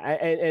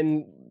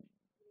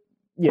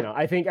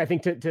 I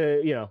think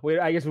to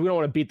I guess we don't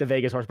want to beat the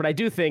Vegas horse, but I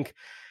do think,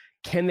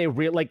 can they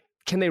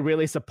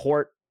really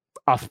support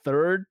a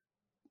third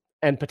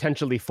and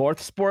potentially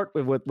fourth sport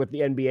with the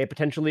NBA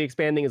potentially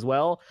expanding as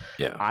well?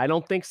 Yeah, I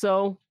don't think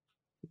so.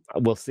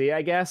 We'll see,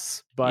 I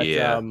guess, but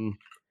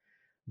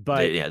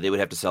they would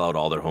have to sell out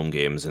all their home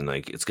games, and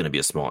like it's going to be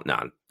a small.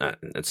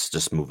 Let's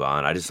just move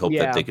on. I just hope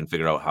that they can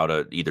figure out how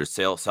to either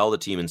sell the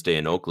team and stay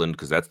in Oakland,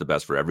 because that's the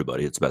best for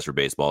everybody. It's best for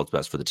baseball. It's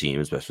best for the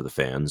team. It's best for the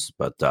fans.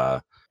 But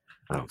I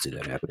don't see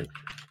that happening.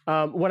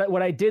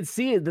 What I did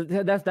see,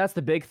 that's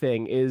the big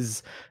thing,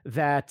 is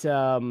that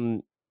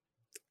I'm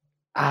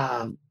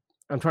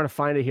trying to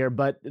find it here,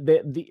 but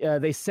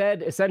they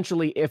said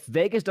essentially if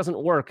Vegas doesn't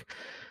work,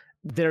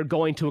 they're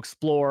going to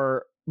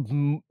explore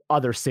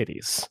other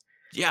cities.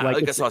 Yeah,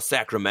 like I saw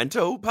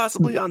Sacramento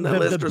possibly on that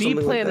list. The B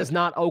plan is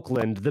not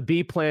Oakland. The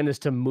B plan is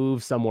to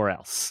move somewhere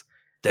else.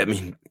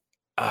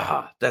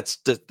 That's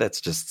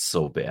just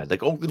so bad.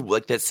 Like Oakland,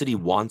 like that city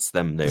wants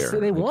them there.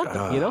 So they want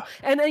them,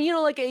 And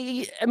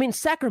then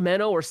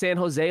Sacramento or San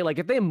Jose, like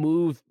if they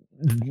move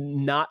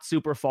not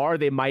super far,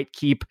 they might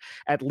keep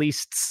at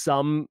least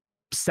some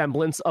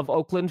semblance of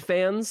Oakland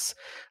fans.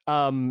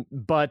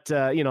 But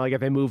like if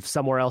they move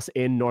somewhere else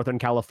in Northern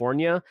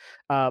California,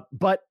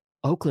 but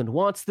Oakland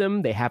wants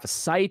them. They have a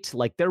site,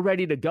 like they're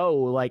ready to go.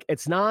 Like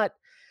it's not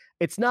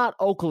it's not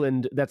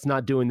Oakland that's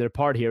not doing their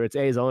part here. It's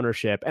A's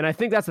ownership. And I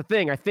think that's the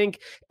thing. I think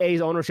A's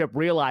ownership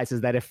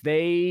realizes that if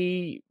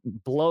they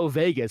blow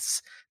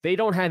Vegas, they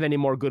don't have any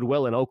more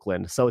goodwill in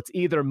Oakland. So it's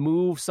either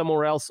move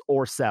somewhere else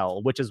or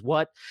sell, which is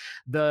what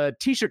the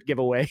t-shirt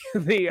giveaway,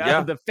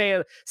 the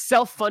fan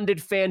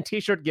self-funded fan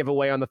t-shirt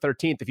giveaway on the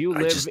 13th. If you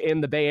live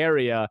in the Bay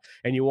Area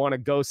and you want to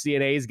go see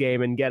an A's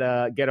game and get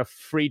a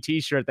free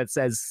t-shirt that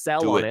says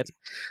sell on it.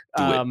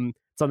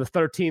 It's on the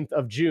 13th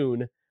of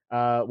June.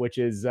 Which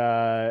is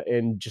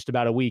in just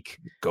about a week.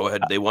 Go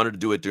ahead. They wanted to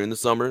do it during the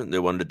summer. They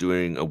wanted to do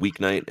it a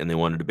weeknight, and they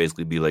wanted to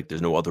basically be like,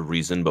 there's no other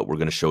reason, but we're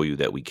going to show you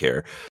that we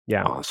care.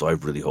 Yeah. So I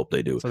really hope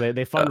they do. So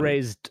they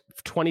fundraised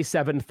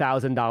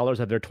 $27,000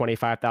 of their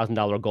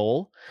 $25,000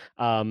 goal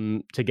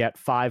to get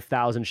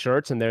 5,000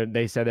 shirts. And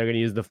they said they're going to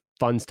use the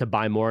funds to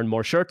buy more and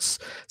more shirts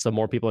so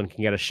more people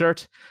can get a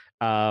shirt.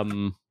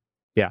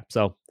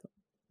 So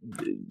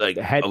we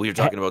were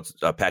talking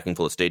about packing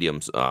full of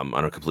stadiums. On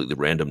a completely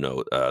random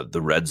note,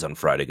 the Reds on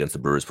Friday against the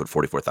Brewers put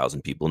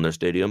 44,000 people in their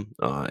stadium,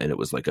 and it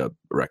was like a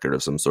record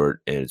of some sort.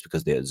 And it's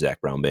because they had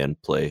Zach Brown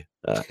Band play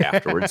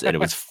afterwards, and it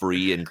was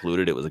free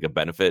included. It was like a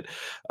benefit.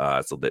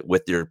 So that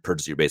with your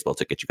purchase of your baseball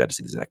ticket, you got to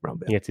see the Zach Brown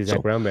Band. Yeah, see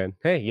Zach Brown Band.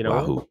 Hey, you know,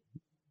 Wahoo.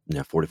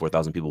 Yeah,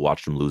 44,000 people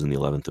watched him lose in the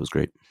 11th. It was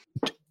great.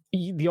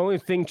 The only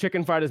thing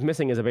Chicken Fried is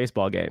missing is a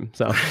baseball game.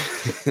 So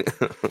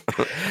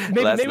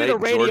maybe the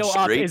radio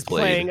up is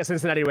playing a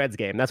Cincinnati Reds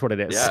game. That's what it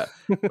is. Yeah.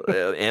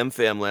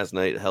 AmFam last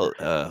night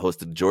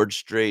hosted George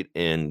Strait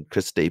and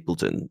Chris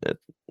Stapleton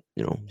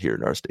here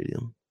at our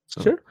stadium.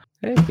 So. Sure.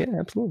 Hey, yeah,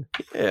 absolutely.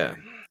 Yeah.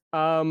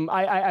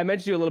 I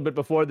mentioned you a little bit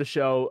before the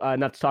show,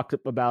 not to talk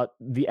about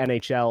the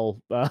NHL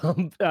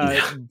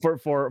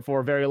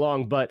for very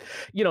long, but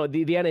the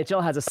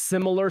NHL has a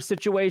similar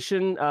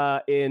situation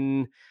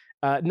in.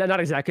 Not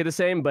exactly the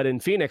same, but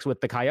in Phoenix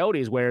with the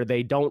Coyotes, where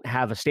they don't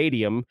have a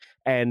stadium,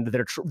 and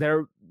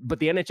but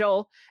the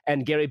NHL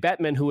and Gary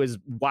Bettman, who is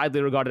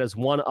widely regarded as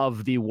one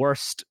of the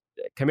worst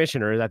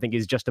commissioners, I think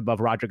he's just above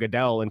Roger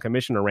Goodell in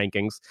commissioner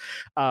rankings,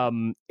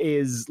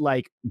 he's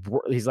like,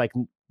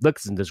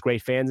 listen, there's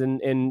great fans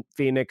in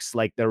Phoenix,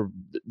 like they're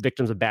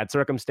victims of bad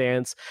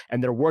circumstance,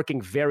 and they're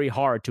working very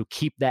hard to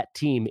keep that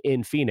team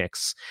in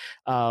Phoenix.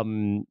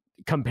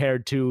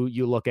 Compared to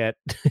you look at,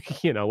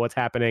 what's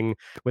happening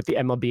with the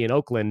MLB in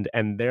Oakland,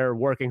 and they're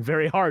working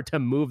very hard to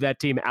move that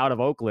team out of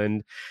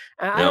Oakland.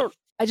 And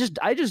I just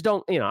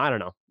don't, I don't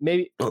know.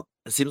 Maybe it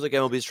seems like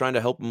MLB is trying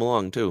to help them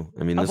along too.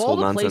 I mean, this whole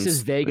nonsense. Of all the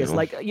places, Vegas,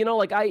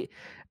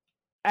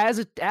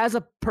 as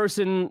a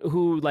person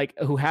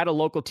who had a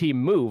local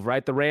team move,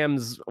 right? The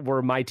Rams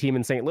were my team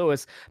in St.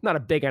 Louis. I'm not a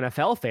big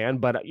NFL fan,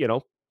 but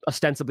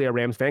ostensibly a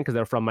Rams fan because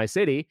they're from my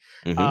city.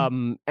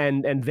 Mm-hmm.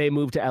 And they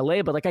moved to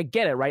LA, but I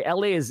get it, right?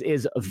 LA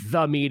is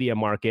the media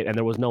market, and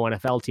there was no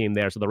NFL team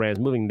there, so the Rams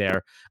moving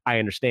there, I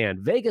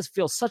understand. Vegas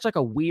feels such like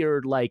a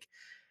weird,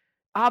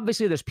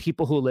 obviously there's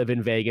people who live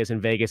in Vegas,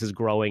 and Vegas is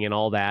growing and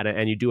all that,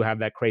 and you do have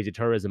that crazy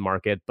tourism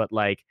market, but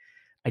I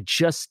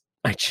just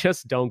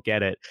don't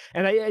get it.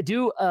 And I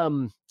do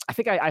I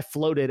think I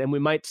floated, and we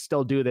might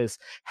still do this,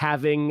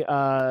 having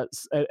a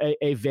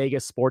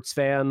Vegas sports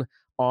fan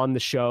on the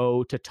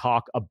show to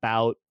talk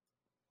about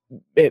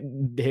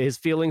his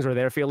feelings or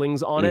their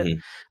feelings on it.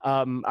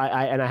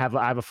 I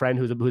have a friend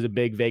who's a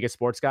big Vegas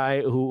sports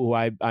guy who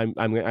I'm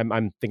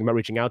thinking about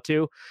reaching out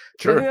to.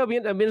 Sure. I think that'll be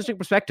an interesting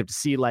perspective to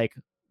see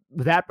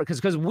that,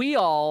 because we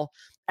all,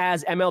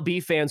 as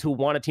MLB fans who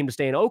want a team to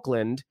stay in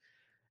Oakland,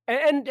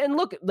 and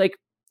look,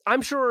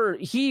 I'm sure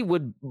he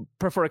would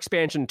prefer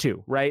expansion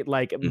too, right?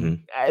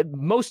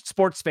 Most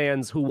sports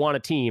fans who want a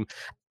team,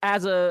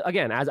 as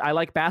I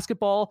like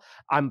basketball,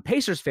 I'm a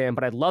Pacers fan,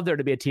 but I'd love there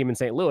to be a team in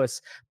St.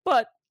 Louis.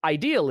 But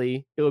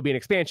ideally, it would be an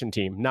expansion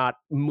team, not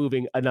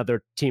moving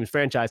another team's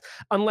franchise,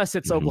 unless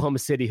it's Oklahoma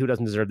City, who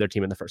doesn't deserve their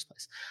team in the first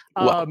place.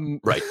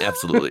 Right,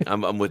 absolutely.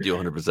 I'm with you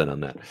 100% on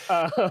that.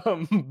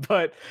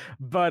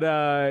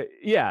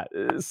 Yeah.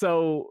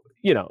 So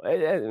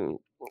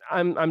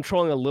I'm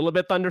trolling a little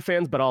bit Thunder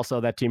fans, but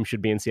also that team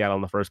should be in Seattle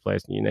in the first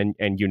place,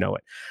 and you know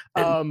it.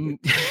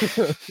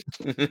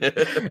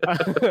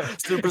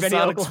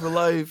 Supersonics for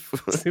life.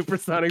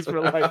 Supersonics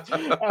for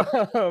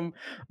life.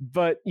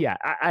 But yeah,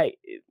 I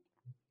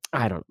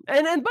don't.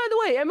 And by the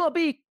way,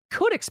 MLB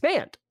could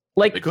expand.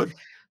 They could.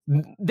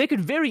 They could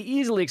very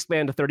easily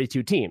expand to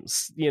 32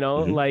 teams,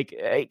 and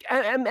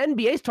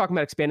NBA's talking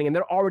about expanding, and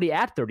they're already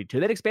at 32.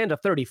 They'd expand to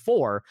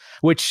 34,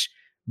 which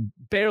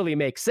barely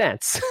makes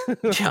sense.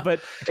 Yeah.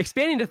 But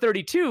expanding to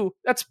 32,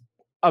 that's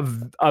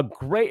a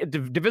great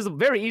divisible,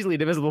 very easily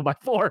divisible by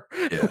 4.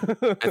 Yeah.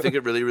 I think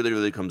it really, really,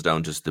 really comes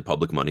down just the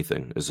public money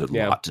thing. There's a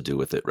lot to do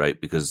with it, right?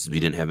 Because we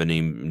didn't have any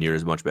near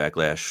as much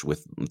backlash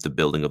with the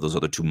building of those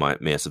other 2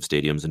 massive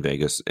stadiums in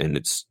Vegas. And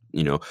it's,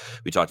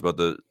 we talked about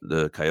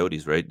the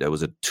Coyotes, right? That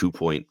was a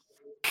 $3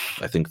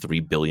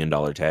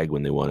 billion tag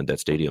when they wanted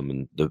that stadium,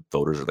 and the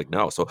voters are like,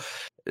 no. So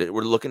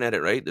we're looking at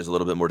it, right? There's a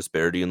little bit more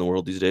disparity in the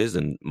world these days,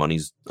 and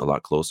money's a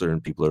lot closer,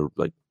 and people are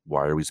like,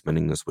 why are we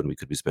spending this when we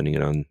could be spending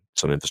it on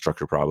some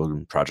infrastructure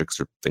projects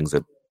or things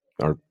that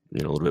are, a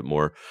little bit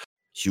more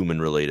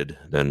human related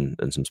than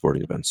some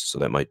sporting events. So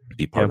that might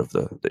be part of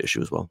the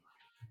issue as well.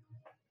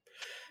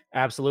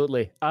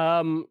 Absolutely.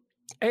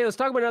 Hey, let's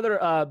talk about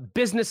another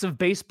business of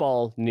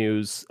baseball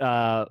news.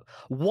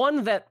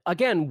 One that,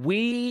 again,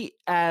 we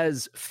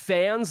as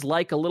fans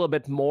like a little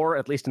bit more,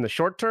 at least in the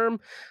short term.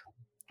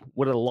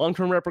 What are the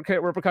long-term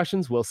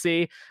repercussions? We'll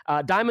see.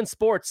 Diamond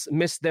Sports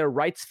missed their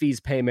rights fees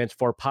payment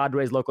for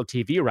Padres local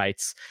TV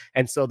rights.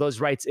 And so those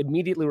rights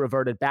immediately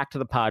reverted back to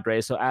the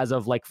Padres. So as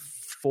of like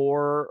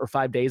 4 or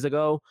 5 days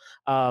ago,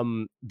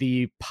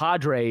 the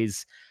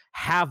Padres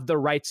have the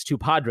rights to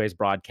Padres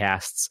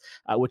broadcasts,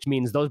 which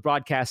means those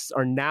broadcasts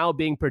are now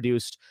being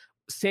produced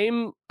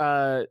same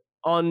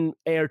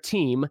on-air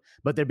team,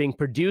 but they're being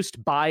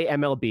produced by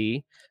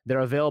MLB. They're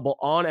available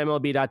on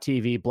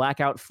MLB.tv,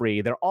 blackout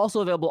free. They're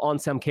also available on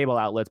some cable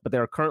outlets, but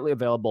they're currently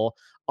available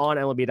on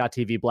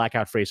MLB.tv,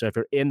 blackout free. So if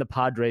you're in the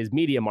Padres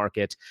media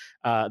market,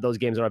 those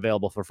games are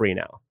available for free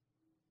now.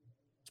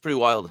 Pretty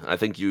wild. I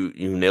think you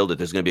nailed it.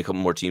 There's going to be a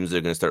couple more teams that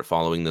are going to start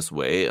following this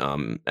way.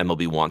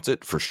 MLB wants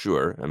it for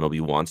sure.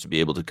 MLB wants to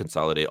be able to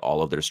consolidate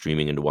all of their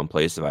streaming into one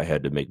place. If I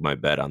had to make my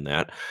bet on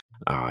that,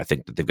 I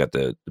think that they've got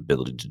the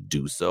ability to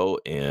do so,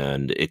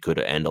 and it could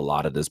end a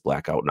lot of this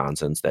blackout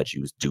nonsense that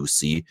you do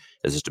see.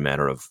 It's just a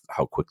matter of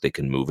how quick they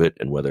can move it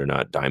and whether or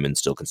not Diamond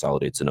still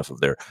consolidates enough of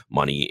their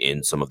money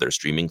in some of their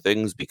streaming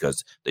things,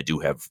 because they do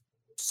have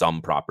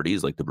some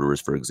properties like the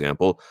Brewers, for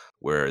example,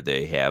 where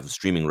they have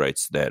streaming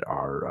rights that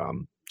are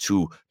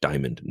to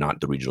Diamond,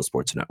 not the regional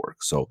sports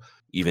network. So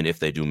even if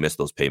they do miss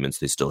those payments,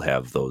 they still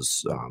have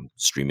those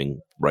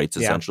streaming rights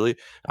essentially.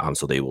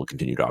 So they will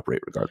continue to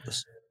operate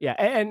regardless. Yeah.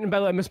 And by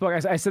the way, I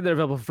misspoke. I said they're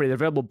available for free. They're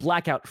available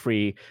blackout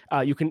free.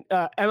 You can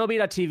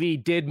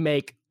MLB.tv did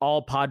make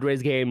all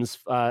Padres games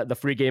the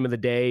free game of the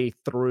day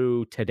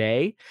through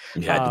today.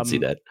 Yeah, I did see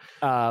that.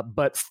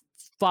 But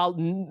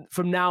from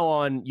now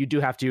on, you do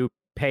have to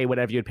pay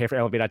whatever you'd pay for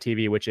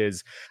MLB.tv, which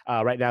is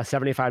right now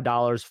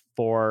 $75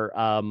 for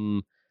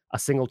a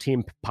single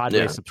team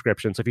Padres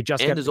subscription. So if you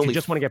just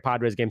want to get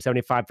Padres games,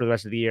 $75 for the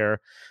rest of the year,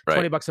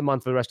 $20 a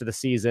month for the rest of the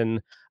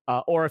season.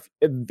 Or if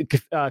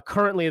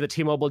currently the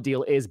T-Mobile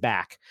deal is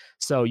back.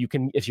 So you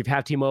can, if you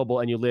have T-Mobile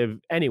and you live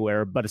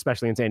anywhere, but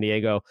especially in San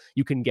Diego,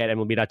 you can get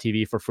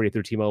MLB.tv for free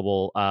through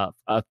T-Mobile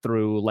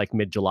through like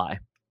mid-July.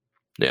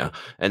 Yeah,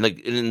 and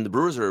the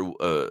Brewers are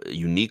a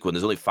unique one.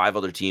 There's only 5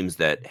 other teams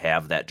that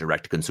have that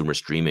direct consumer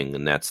streaming,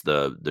 and that's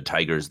the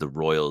Tigers, the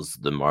Royals,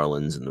 the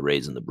Marlins, and the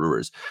Rays and the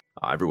Brewers.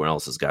 Everyone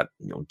else has got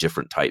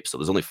different types. So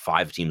there's only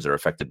 5 teams that are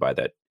affected by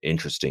that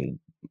interesting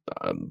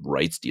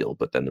rights deal,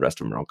 but then the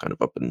rest of them are all kind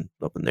of up in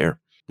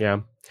there. Yeah.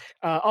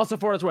 Also,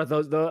 for what it's worth,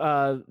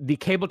 the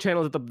cable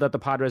channels that the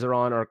Padres are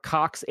on are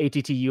Cox,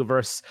 ATT,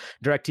 Uverse,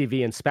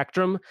 DirecTV, and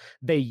Spectrum.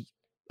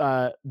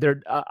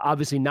 They're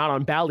obviously not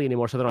on Bally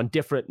anymore, so they're on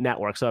different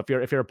networks. So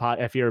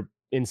if you're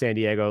in San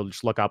Diego,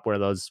 just look up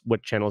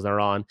what channels they're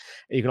on.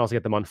 You can also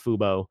get them on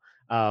Fubo.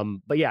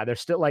 But yeah, they're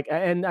still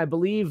and I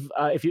believe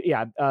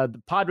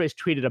the Padres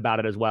tweeted about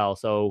it as well.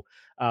 So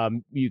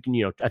you can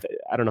I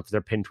don't know if it's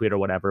their pinned tweet or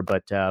whatever,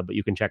 but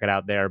you can check it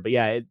out there. But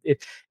yeah,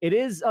 it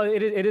is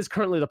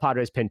currently the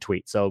Padres pinned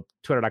tweet. So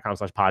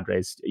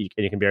twitter.com/Padres, and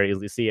you can very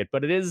easily see it.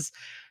 But it is,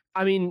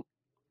 I mean,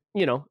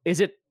 is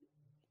it?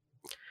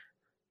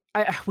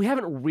 We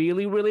haven't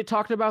really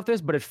talked about this,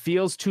 but it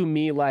feels to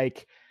me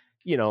like,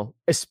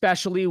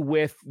 especially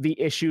with the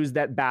issues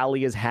that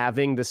Bally is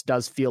having, this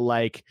does feel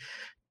like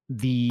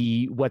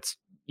the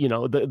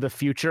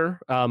future.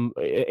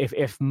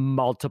 If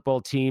multiple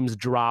teams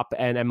drop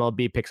and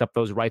MLB picks up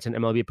those rights and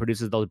MLB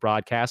produces those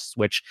broadcasts,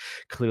 which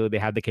clearly they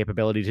have the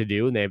capability to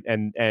do,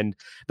 and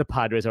the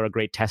Padres are a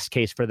great test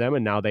case for them,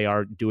 and now they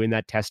are doing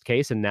that test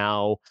case, and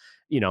now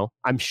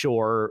I'm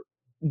sure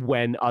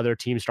when other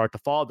teams start to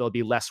fall, they'll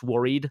be less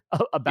worried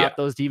about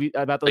those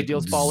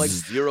deals falling.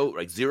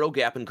 Zero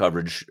gap in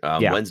coverage.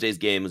 Wednesday's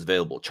game is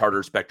available.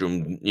 Charter,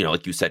 Spectrum,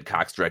 like you said,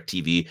 Cox,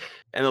 DirecTV.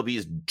 MLB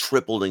is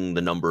tripling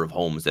the number of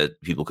homes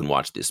that people can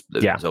watch this.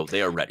 Yeah. So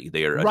they are ready.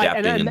 They are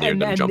adapting, and they're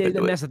going to jump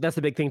into it. That's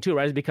the big thing too,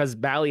 right? Is because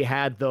Bally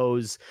had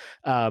those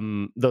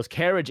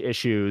carriage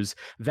issues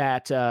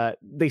that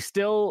they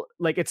still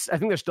I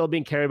think they're still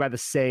being carried by the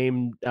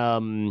same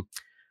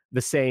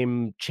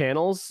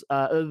channels,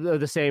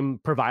 the same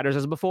providers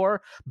as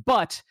before.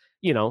 But,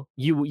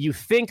 you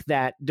think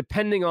that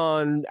depending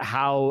on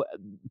how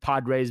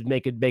Padres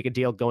make a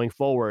deal going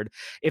forward,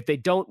 if they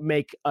don't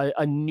make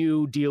a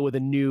new deal with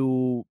a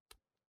new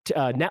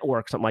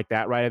network, something like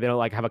that, right? They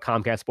don't have a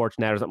Comcast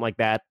Sportsnet or something like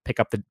that, pick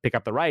up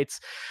the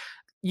rights.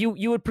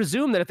 You would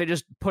presume that if they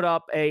just put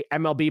up a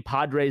MLB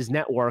Padres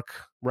network,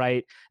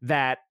 right,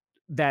 that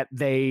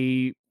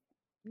they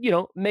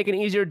make an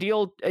easier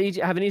deal,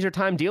 have an easier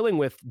time dealing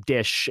with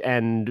Dish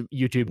and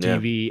YouTube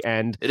TV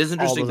and it is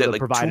interesting that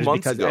providers 2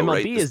 months because ago, MLB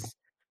right? is.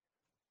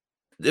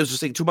 It was just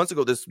saying 2 months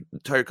ago, this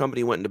entire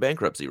company went into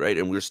bankruptcy, right?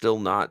 And we're still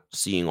not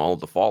seeing all of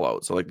the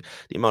fallout. So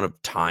the amount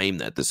of time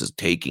that this is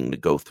taking to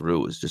go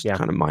through is just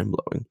kind of mind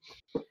blowing.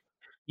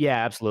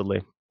 Yeah,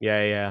 absolutely.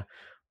 Yeah.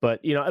 But,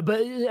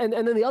 and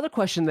then the other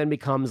question then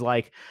becomes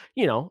like,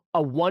 a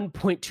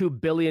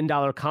 $1.2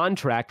 billion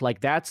contract.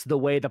 Like that's the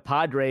way the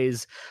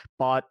Padres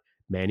bought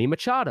Manny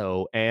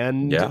Machado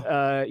and,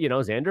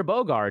 Xander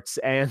Bogaerts,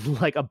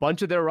 and like a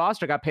bunch of their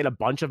roster got paid a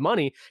bunch of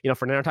money,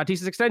 Fernando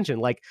Tatis's extension.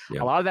 Like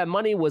a lot of that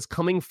money was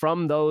coming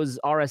from those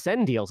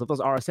RSN deals. If those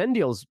RSN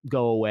deals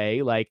go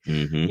away, like,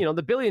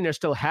 the billionaires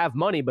still have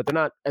money, but they're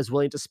not as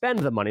willing to spend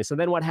the money. So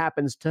then what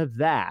happens to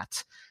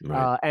that?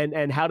 Right.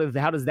 And how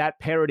does that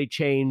parity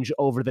change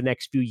over the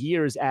next few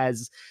years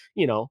as,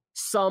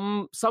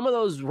 some of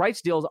those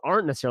rights deals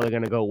aren't necessarily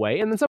going to go away.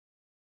 And then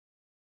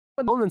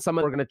some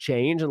are going to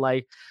change, and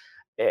like,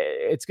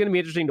 it's going to be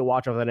interesting to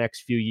watch over the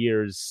next few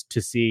years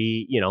to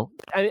see,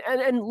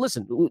 and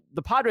listen,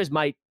 the Padres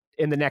might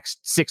in the next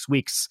 6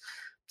 weeks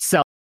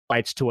sell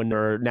rights to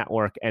another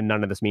network, and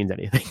none of this means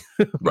anything.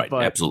 Right.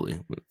 But,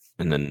 absolutely.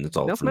 And then it's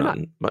all for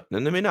nothing. But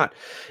then they may not.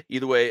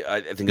 Either way,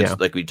 I think it's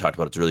like we talked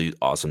about. It's really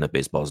awesome that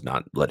baseball is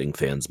not letting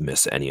fans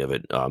miss any of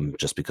it,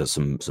 just because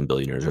some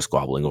billionaires are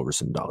squabbling over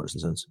some dollars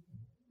and cents.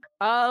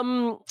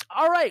 All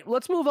right,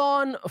 let's move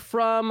on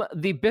from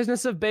the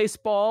business of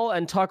baseball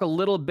and talk a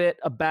little bit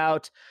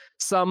about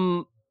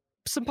some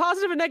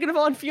positive and negative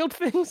on-field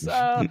things.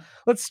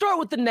 Let's start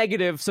with the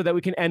negative so that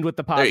we can end with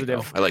the positive. There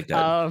you go. I like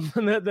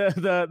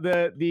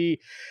that. The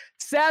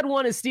sad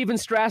one is Steven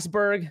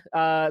Strasburg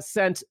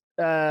sent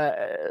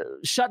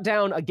shut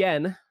down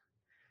again.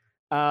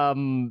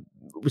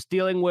 Was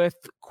dealing with,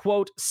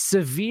 quote,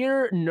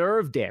 severe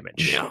nerve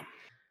damage. Yeah.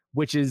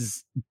 Which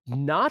is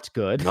not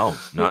good. No,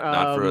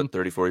 not for a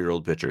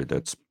 34-year-old pitcher.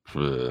 That's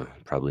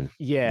probably...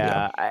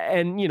 Yeah.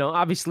 And,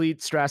 obviously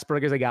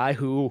Strasburg is a guy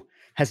who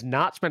has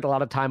not spent a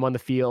lot of time on the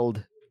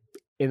field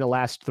in the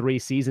last 3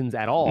 seasons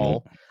at all.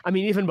 Mm-hmm. I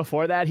mean, even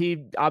before that,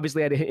 he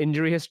obviously had an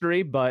injury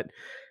history, but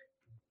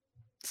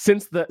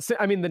since the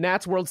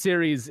Nats World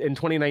Series in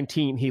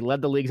 2019, he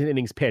led the league in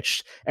innings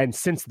pitched, and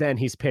since then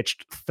he's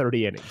pitched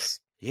 30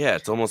 innings. Yeah,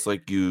 it's almost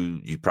like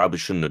you probably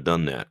shouldn't have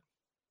done that.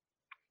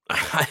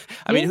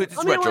 It's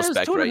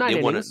retrospect, right?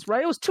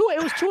 It was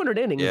 200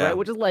 innings, right?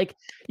 Which is like,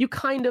 you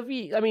kind of,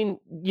 and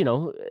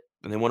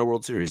they won a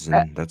World Series,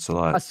 and that's a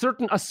lot. A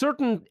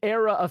certain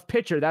era of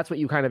pitcher, that's what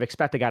you kind of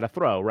expect a guy to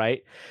throw,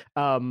 right?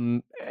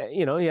 He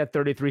had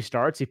 33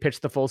 starts. He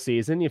pitched the full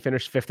season. He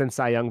finished 5th in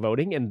Cy Young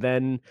voting, and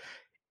then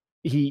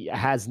he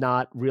has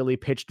not really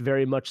pitched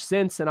very much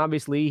since. And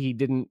obviously he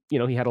didn't,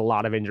 he had a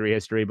lot of injury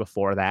history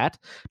before that.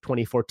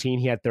 2014,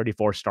 he had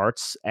 34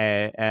 starts,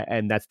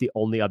 and that's the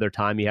only other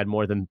time he had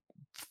more than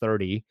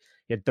 30.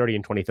 He had 30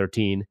 in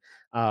 2013.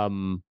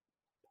 And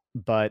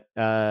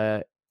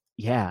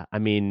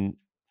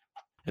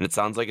it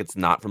sounds like it's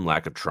not from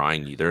lack of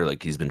trying either.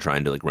 Like he's been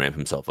trying to ramp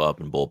himself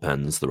up in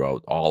bullpens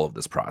throughout all of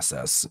this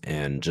process,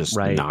 and just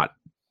not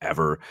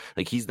ever,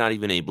 he's not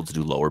even able to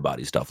do lower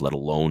body stuff, let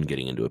alone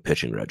getting into a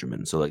pitching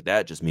regimen. So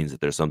that just means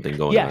that there's something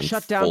going on.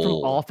 Shut down from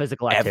all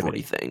physical activity.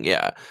 Everything.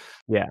 Yeah.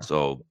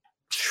 So,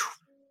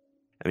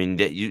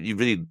 you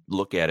really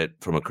look at it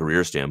from a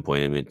career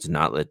standpoint. It's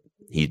not that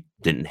he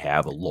didn't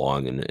have a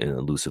long and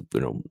elusive,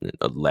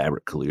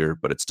 elaborate career,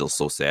 but it's still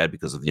so sad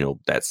because of,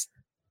 that's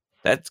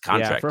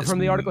contract. From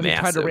the article, massive.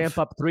 He tried to ramp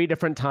up 3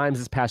 different times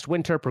this past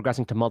winter,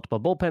 progressing to multiple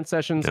bullpen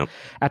sessions.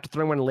 After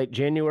throwing one in late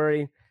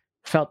January,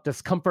 felt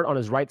discomfort on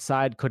his right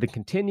side, couldn't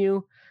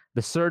continue.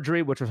 The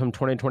surgery, which was from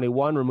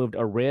 2021, removed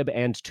a rib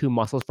and 2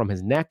 muscles from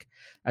his neck.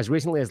 As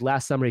recently as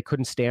last summer, he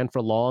couldn't stand for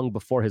long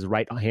before his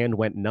right hand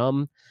went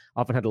numb.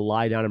 Often had to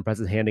lie down and press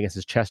his hand against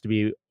his chest to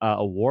be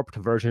a warped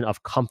version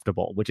of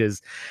comfortable, which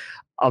is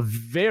a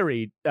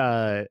very...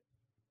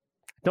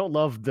 don't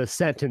love the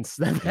sentence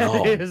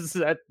is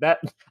that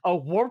a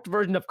warped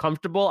version of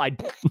comfortable. I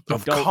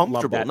don't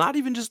love that. Not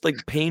even just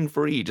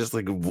pain-free, just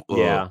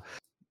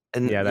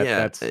And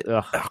that's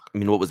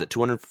what was it?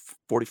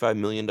 $245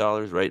 million,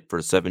 right, for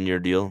a 7-year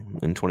deal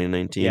in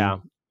 2019. Yeah.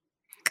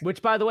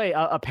 Which, by the way,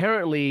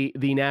 apparently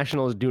the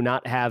Nationals do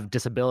not have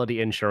disability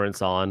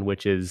insurance on,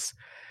 which is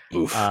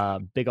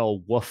big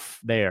old woof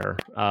there.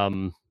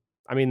 The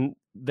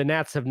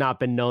Nats have not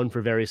been known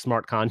for very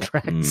smart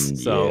contracts.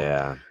 He's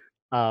due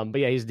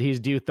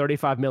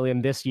 $35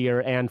 million this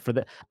year, and for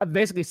the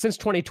basically since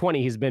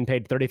 2020, he's been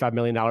paid $35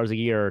 million a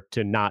year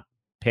to not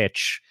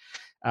pitch.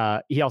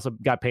 He also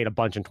got paid a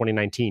bunch in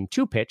 2019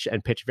 to pitch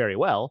and pitch very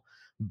well.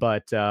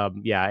 But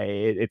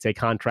it's a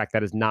contract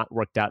that has not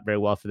worked out very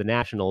well for the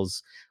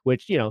Nationals,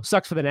 which,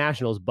 sucks for the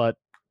Nationals, but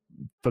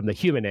from the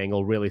human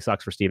angle, really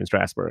sucks for Steven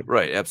Strasburg.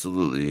 Right,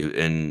 absolutely.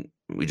 And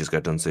we just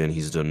got done saying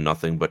he's done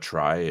nothing but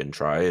try, and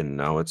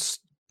now it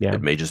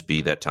may just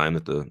be that time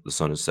that the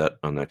sun is set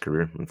on that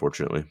career,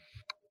 unfortunately.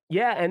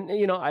 Yeah, and,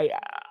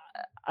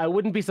 I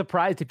wouldn't be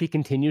surprised if he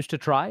continues to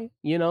try,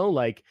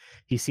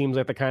 he seems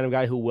like the kind of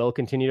guy who will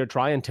continue to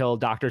try until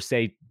doctors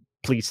say,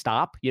 please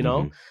stop, it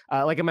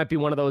might be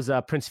one of those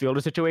Prince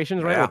Fielder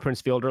situations, right? Yeah. Where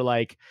Prince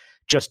Fielder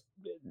just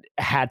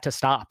had to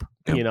stop,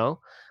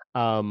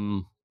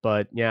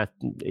 but yeah,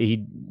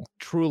 he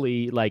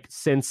truly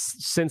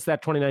since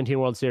that 2019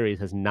 World Series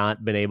has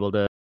not been able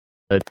to,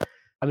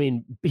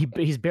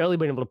 he's barely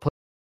been able to put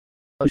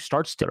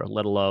starts there,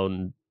 let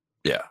alone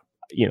Yeah.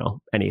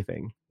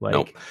 Anything. Like,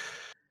 nope.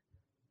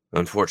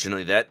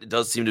 Unfortunately, that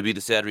does seem to be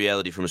the sad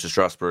reality for Mr.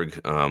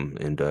 Strasburg.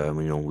 And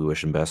we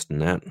wish him best in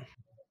that.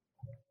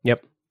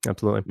 Yep.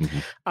 Absolutely.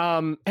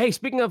 Mm-hmm. Hey,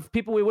 speaking of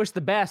people we wish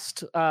the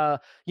best,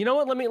 you know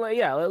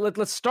what?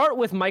 Let's start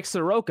with Mike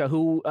Soroka,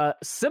 who,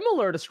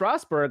 similar to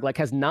Strasburg,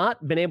 has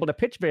not been able to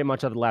pitch very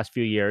much over the last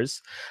few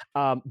years,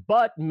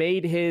 but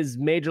made his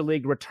major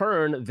league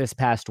return this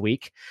past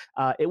week.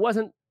 It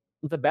wasn't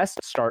the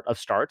best start of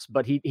starts,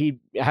 but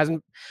he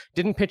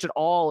didn't pitch at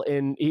all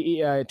in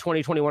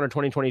 2021 or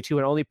 2022,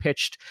 and only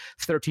pitched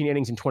 13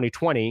 innings in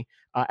 2020.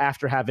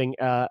 After having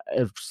a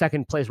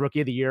second place rookie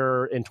of the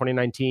year in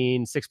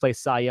 2019, sixth place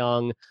Cy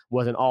Young,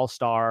 was an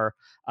all-star.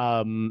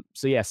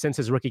 Since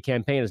his rookie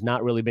campaign has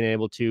not really been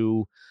able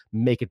to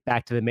make it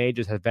back to the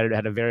majors, had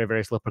a very,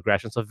 very slow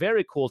progression. So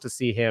very cool to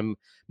see him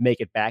make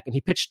it back. And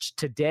he pitched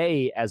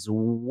today as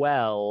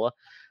well.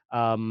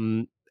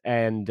 Also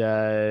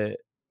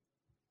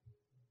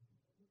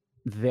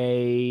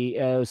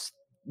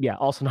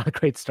not a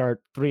great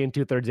start. 3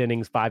 2/3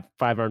 innings, five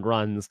earned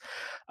runs.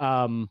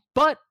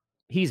 But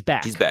he's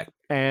back. He's back.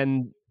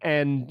 And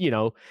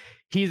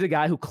he's a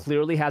guy who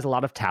clearly has a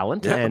lot of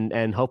talent,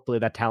 and hopefully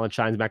that talent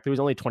shines back through. He's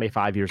only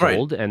 25 years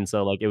old, and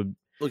so it would.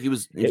 Look, he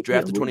was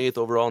drafted 28th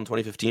overall in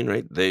 2015,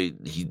 right?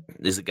 He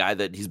is a guy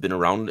that he's been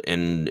around,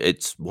 and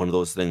it's one of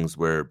those things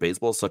where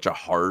baseball is such a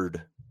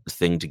hard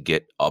thing to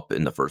get up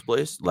in the first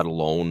place, let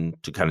alone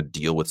to kind of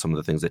deal with some of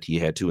the things that he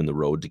had to in the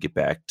road to get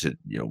back to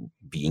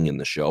being in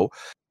the show.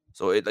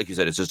 So, like you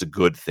said, it's just a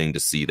good thing to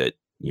see that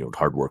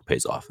hard work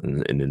pays off,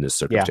 and in this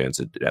circumstance,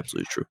 it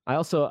absolutely is true.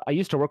 I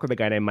used to work with a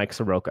guy named Mike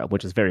Soroka,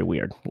 which is very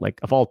weird. Like,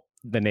 of all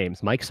the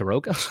names, Mike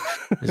Soroka.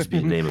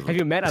 The name of have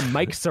you met a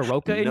Mike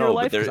Soroka in your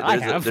life? There's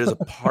a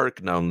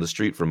park down the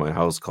street from my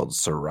house called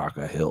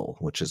Soroka Hill,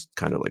 which is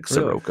kind of like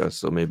Soroka.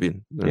 So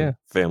maybe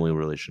family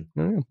relation.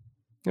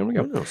 There we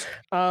go.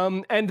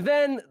 And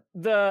then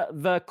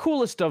the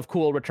coolest of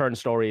cool return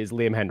stories,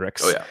 Liam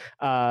Hendriks. Oh yeah.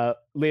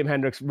 Liam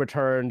Hendriks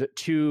returned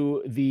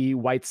to the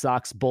White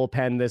Sox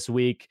bullpen this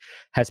week,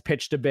 has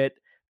pitched a bit.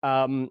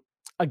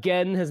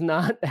 Again, has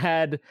not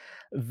had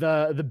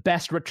the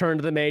best return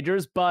to the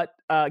majors, but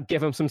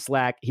give him some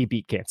slack. He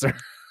beat cancer.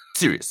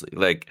 Seriously,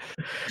 and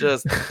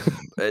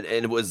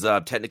it was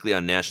technically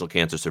on National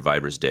Cancer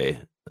Survivors Day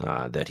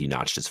that he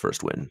notched his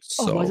first win.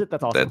 So was it?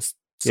 That's awesome. That's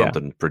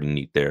something pretty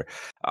neat there.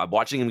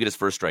 Watching him get his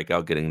first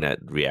strikeout, getting that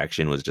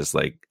reaction was just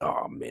like,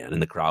 oh man.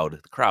 And the crowd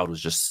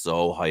was just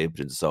so hyped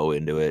and so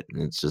into it.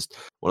 And it's just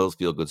one of those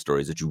feel good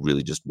stories that you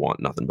really just want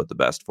nothing but the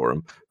best for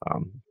him.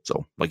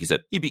 So like you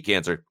said, he beat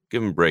cancer,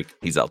 give him a break.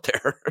 He's out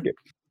there.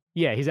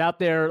 Yeah, he's out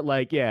there, and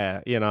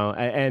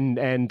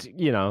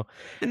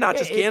not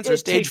just cancer,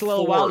 stage takes a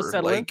little 4, while to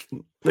settle in.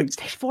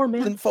 Stage 4,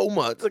 man.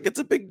 Lymphoma. It's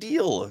a big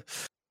deal.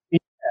 Yeah,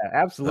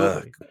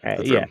 absolutely.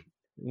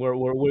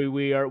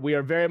 We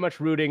are very much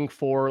rooting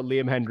for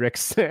Liam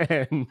Hendriks,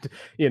 and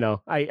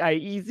I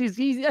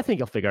think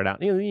he'll figure it out.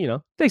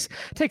 Takes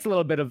a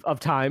little bit of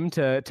time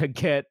to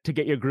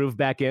get your groove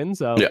back in.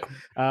 So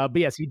but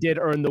yes, he did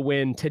earn the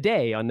win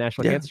today on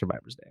National Cancer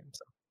Survivors Day.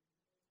 So.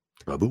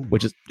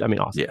 Which is,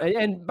 awesome. Yeah.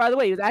 And by the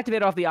way, he was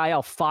activated off the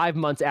IL 5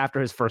 months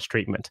after his first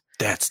treatment.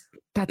 That's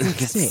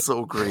insane.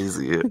 So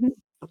crazy.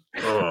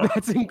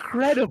 That's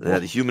incredible. Yeah,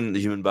 the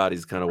human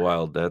body's kind of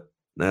wild.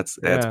 That's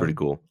pretty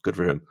cool. Good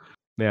for him.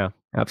 Yeah,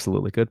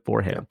 absolutely. Good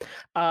for him.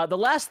 The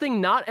last thing,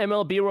 not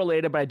MLB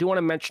related, but I do want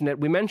to mention it.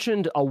 We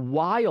mentioned a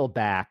while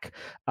back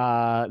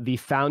the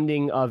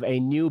founding of a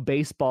new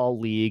baseball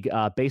league,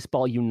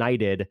 Baseball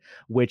United,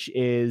 which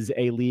is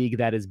a league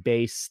that is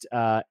based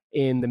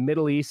in the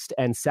Middle East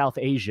and South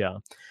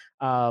Asia,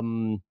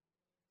 founded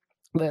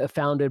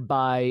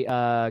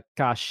by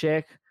Ka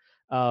Sheikh.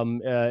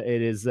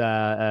 It is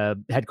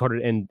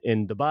headquartered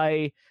in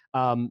Dubai.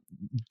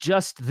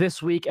 Just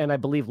this week, and I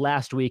believe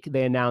last week,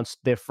 they announced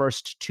their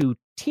first 2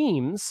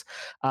 teams,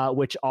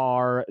 which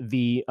are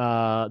the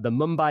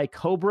Mumbai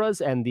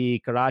Cobras and the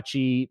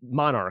Karachi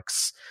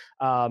Monarchs.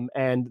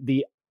 And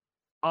the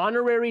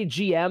honorary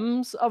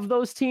GMs of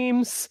those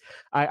teams,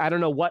 I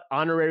don't know what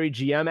honorary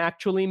GM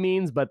actually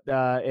means, but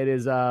it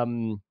is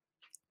the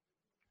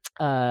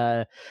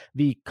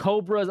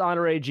Cobras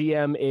honorary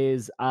GM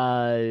is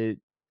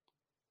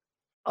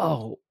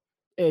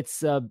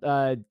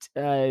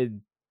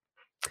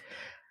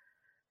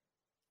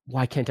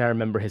why can't I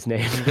remember his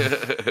name?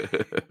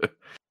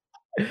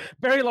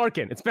 Barry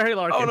Larkin. It's Barry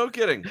Larkin. Oh, no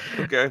kidding.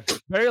 Okay.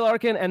 Barry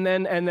Larkin, and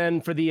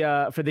then for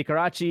the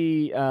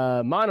Karachi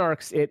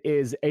Monarchs, it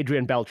is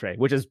Adrian Beltre,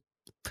 which is,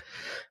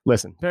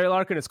 listen, Barry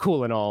Larkin is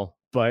cool and all,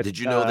 but did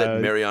you know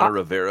that Mariano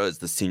Rivera is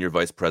the senior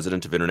vice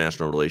president of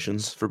international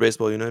relations for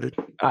Baseball United?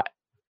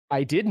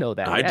 I did know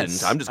that. I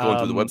didn't. I'm just going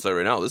through the website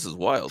right now. This is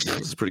wild.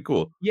 This is pretty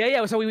cool.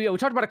 Yeah. So we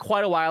talked about it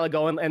quite a while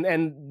ago,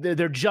 and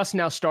they're just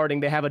now starting.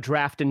 They have a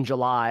draft in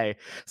July,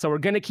 so we're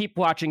going to keep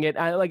watching it.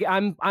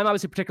 I'm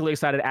obviously particularly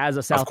excited as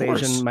a South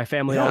Asian. My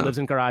family all lives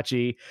in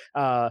Karachi,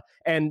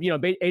 and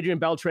Adrian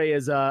Beltre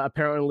is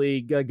apparently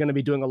going to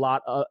be doing a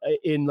lot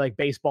in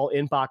baseball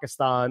in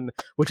Pakistan,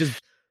 which is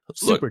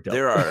Super Look, dope.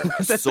 there are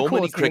so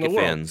many cricket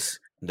fans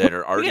that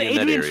are already in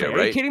that area, right?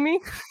 Are you kidding me?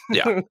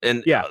 Yeah.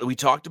 And we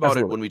talked about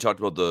it when we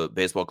talked about the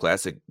baseball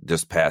classic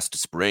this past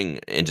spring,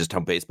 and just how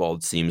baseball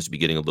seems to be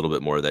getting a little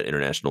bit more of that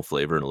international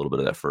flavor and a little bit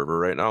of that fervor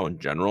right now in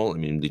general. I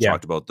mean, we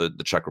talked about the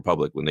Czech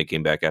Republic when they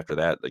came back after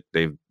that. Like,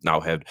 they've now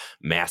had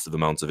massive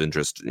amounts of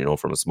interest,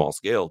 from a small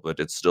scale,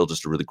 but it's still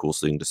just a really cool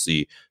thing to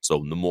see.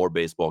 So the more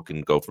baseball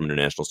can go from an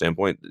international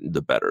standpoint,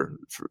 the better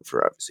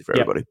for obviously for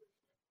everybody.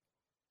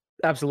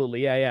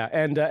 Absolutely. Yeah.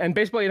 And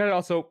Baseball United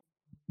also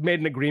made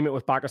an agreement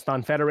with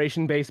Pakistan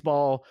Federation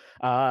Baseball.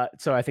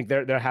 So I think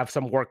they have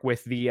some work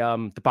with the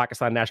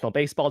Pakistan national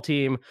baseball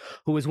team,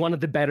 who is one of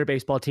the better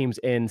baseball teams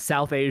in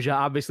South Asia.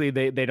 Obviously,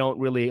 they don't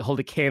really hold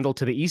a candle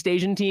to the East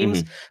Asian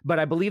teams, but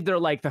I believe they're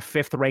like the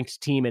 5th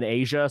ranked team in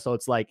Asia. So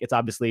it's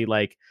obviously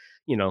like,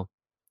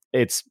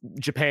 it's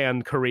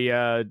Japan,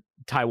 Korea,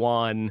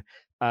 Taiwan,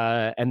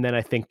 and then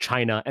I think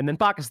China, and then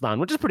Pakistan,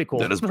 which is pretty cool.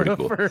 That is pretty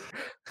cool.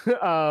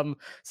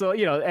 So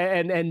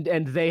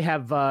and they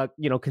have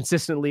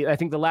consistently. I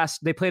think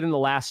they played in the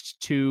last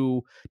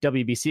 2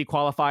 WBC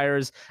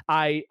qualifiers.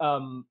 I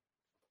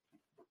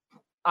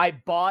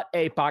bought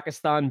a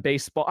Pakistan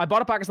baseball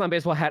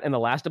hat in the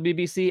last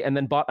WBC, and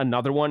then bought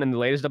another one in the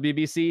latest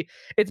WBC.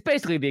 It's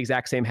basically the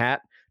exact same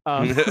hat.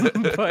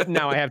 But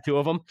now I have 2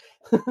 of them.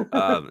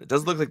 It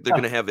does look like they're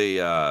going to have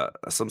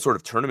some sort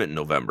of tournament in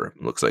November.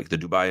 It looks like the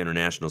Dubai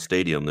International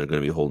Stadium. They're going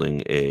to be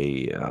holding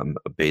a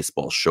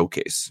baseball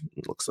showcase.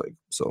 It looks like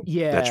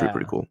that should be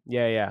pretty cool.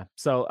 Yeah.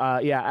 So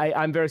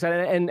I'm very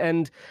excited,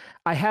 and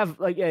I have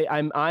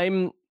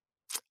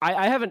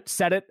I haven't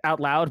said it out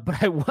loud, but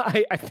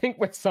I think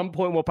at some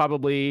point we'll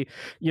probably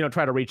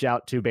try to reach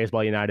out to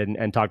Baseball United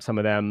and talk to some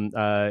of them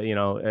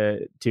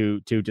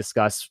to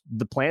discuss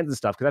the plans and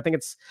stuff, because I think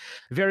it's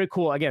very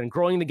cool. Again,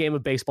 growing the game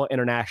of baseball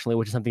internationally,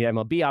 which is something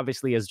MLB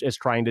obviously is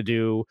trying to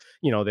do.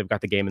 They've got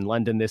the game in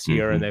London this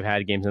year, and they've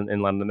had games in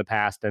London in the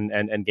past,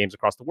 and games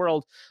across the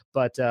world.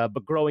 But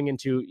growing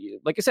into,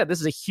 like I said, this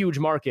is a huge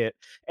market,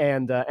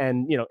 and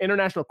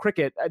international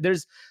cricket.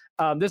 There's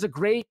a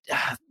great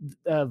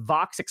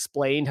Vox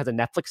Explained has a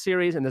Netflix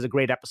series, and there's a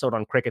great episode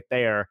on cricket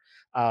there.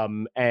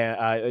 And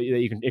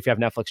you can, if you have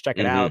Netflix, check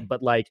it out.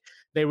 But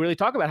they really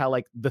talk about how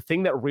the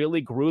thing that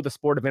really grew the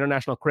sport of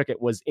international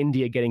cricket was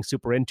India getting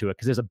super into it,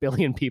 because there's 1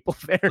 billion people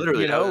there.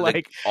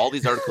 Literally, all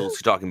these articles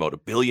talking about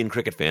 1 billion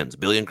cricket fans.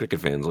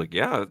 Like,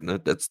 yeah,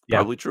 that's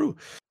probably true.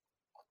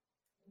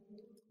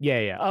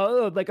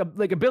 Yeah. Like a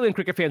billion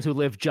cricket fans who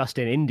live just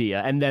in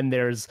India, and then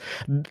there's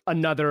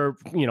another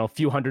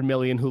few 100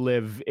 million who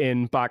live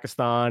in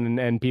Pakistan,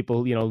 and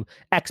people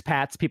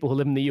expats, people who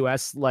live in the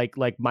U.S. like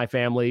my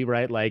family,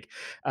 right?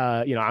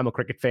 I'm a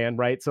cricket fan,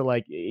 right? So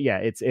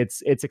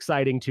it's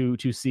exciting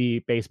to see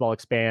baseball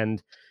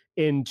expand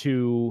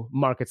into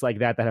markets like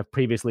that have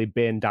previously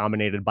been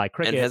dominated by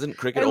cricket. And hasn't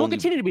cricket will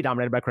continue to be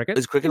dominated by cricket?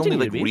 Is cricket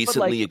only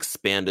recently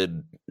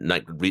expanded,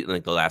 like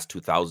the last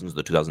 2000s,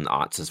 the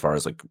 2000s, as far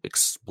as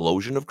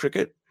explosion of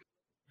cricket?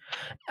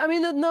 I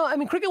mean, no. I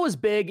mean, cricket was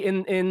big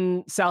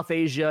in South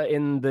Asia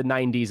in the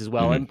 90s as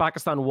well, and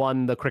Pakistan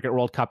won the Cricket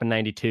World Cup in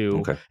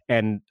 '92,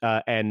 and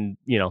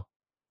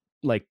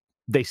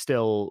they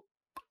still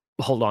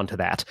hold on to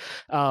that.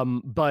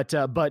 But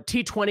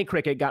T20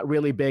 cricket got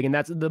really big, and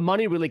that's the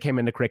money really came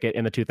into cricket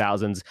in the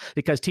 2000s,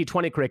 because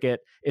T20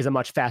 cricket is a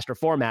much faster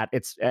format.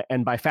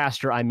 And by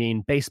faster I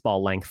mean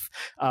baseball length,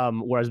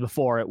 whereas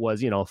before it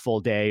was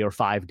full day or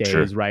 5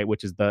 days, right?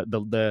 Which is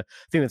the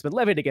thing that's been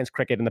levied against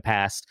cricket in the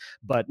past.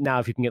 But now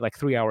if you can get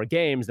 3-hour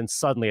games, then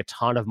suddenly a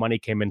ton of money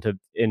came into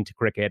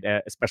cricket,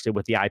 especially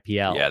with the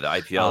IPL. Yeah, the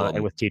IPL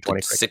and with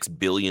T20 $6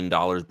 billion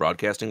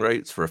broadcasting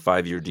rights for a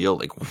 5-year deal.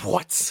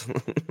 What?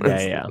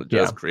 Yeah.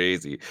 Just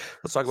crazy.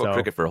 Let's talk about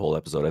cricket for a whole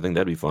episode. I think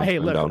that'd be fun. Hey,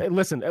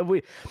 listen.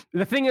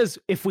 The thing is,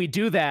 if we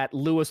do that,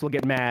 Lewis will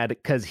get mad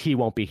because he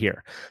won't be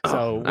here.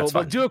 So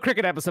we'll do a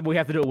cricket episode. But we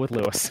have to do it with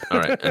Lewis. All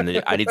right, and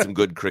then I need some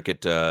good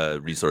cricket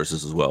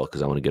resources as well,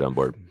 because I want to get on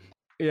board.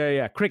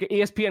 Yeah. Cricket,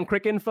 ESPN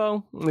Cricket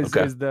Info is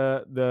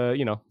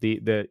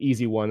the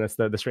easy one. That's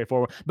the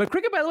straightforward. But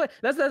cricket, by the way,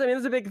 that's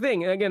a big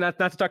thing. Again, not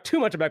to talk too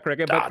much about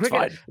cricket, but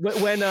cricket.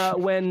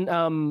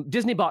 When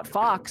Disney bought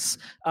Fox,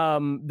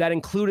 that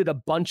included a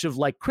bunch of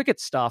cricket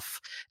stuff,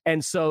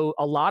 and so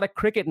a lot of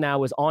cricket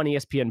now is on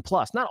ESPN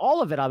Plus. Not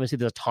all of it, obviously.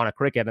 There's a ton of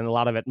cricket, and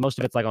most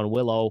of it's on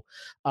Willow.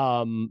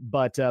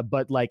 But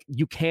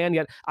you can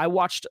get. I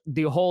watched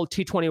the whole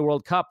T20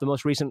 World Cup, the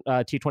most recent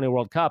T20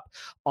 World Cup,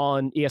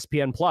 on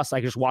ESPN Plus. I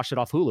just watched it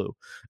off Hulu,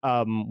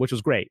 which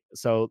was great.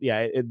 So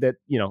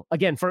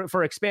again,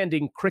 for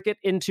expanding cricket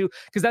into,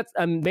 because that's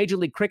Major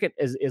League Cricket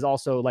is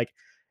also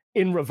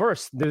in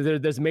reverse.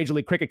 There's Major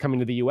League Cricket coming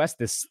to the U.S.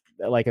 this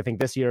I think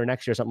this year or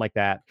next year, something like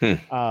that.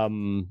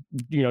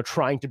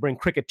 Trying to bring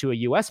cricket to a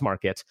U.S.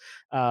 market,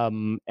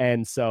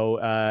 and so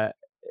I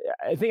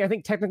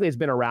think technically it's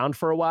been around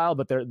for a while,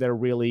 but they're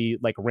really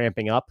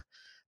ramping up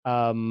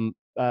right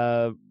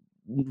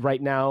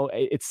now.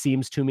 It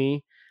seems to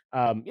me.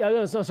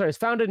 It's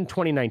founded in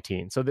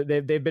 2019, so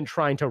they've been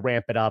trying to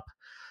ramp it up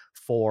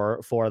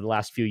for the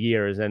last few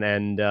years,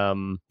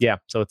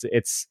 so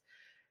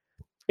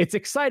it's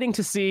exciting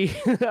to see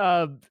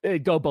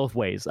it go both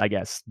ways, I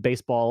guess.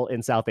 Baseball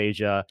in South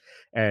Asia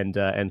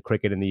and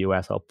cricket in the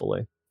U.S.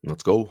 Hopefully,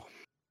 let's go.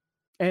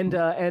 And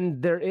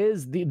there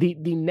is the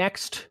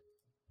next.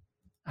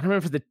 I don't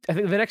remember I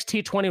think the next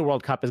T20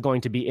 World Cup is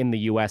going to be in the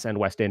U.S. and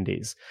West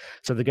Indies,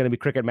 so they're going to be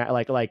cricket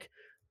like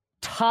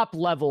top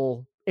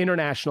level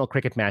international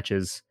cricket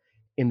matches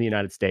in the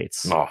United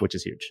States, which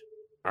is huge.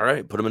 All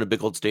right, put them in a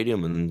big old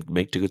stadium and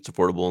make tickets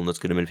affordable, and let's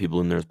get as many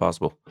people in there as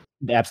possible.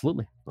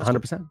 Absolutely,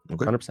 100%.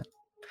 Okay. 100%.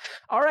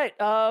 All right,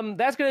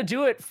 that's going to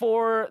do it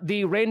for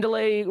the Rain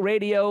Delay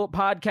Radio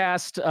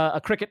podcast, a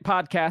cricket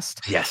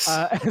podcast. Yes.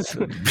 As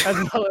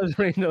well as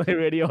Rain Delay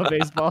Radio, a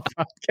baseball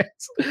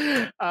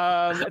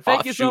podcast.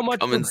 Thank you so much.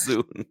 Coming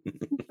soon.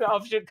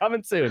 Offshoot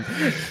coming soon.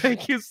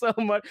 Thank you so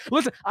much.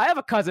 Listen, I have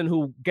a cousin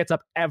who gets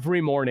up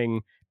every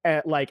morning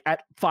at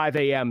 5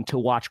 a.m. to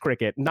watch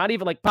cricket. Not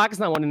even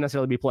Pakistan won't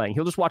necessarily be playing.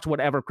 He'll just watch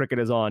whatever cricket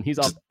is on. He's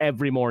up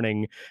every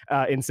morning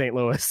in St.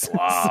 Louis.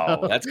 Wow,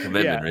 so, that's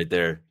commitment right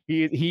there.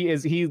 He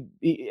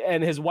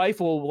and his wife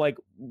will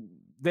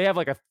they have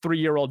a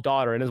 3-year-old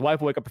daughter, and his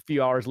wife will wake up a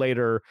few hours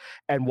later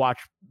and watch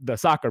the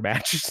soccer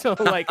match. So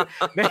they,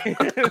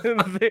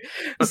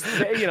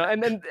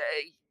 and then.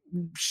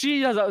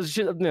 She has,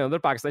 they're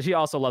Pakistan. She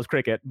also loves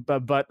cricket,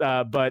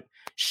 but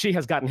she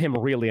has gotten him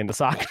really into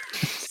soccer.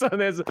 So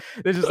there's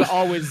just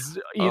always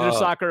either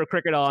soccer or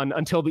cricket on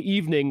until the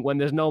evening when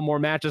there's no more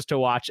matches to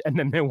watch, and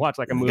then they watch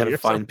a movie. You got to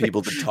find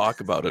people to talk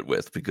about it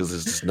with because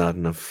there's just not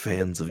enough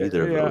fans of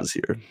either of those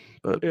here.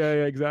 But yeah,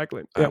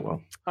 exactly.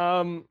 Well.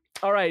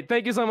 All right.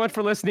 Thank you so much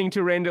for listening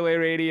to Rain Delay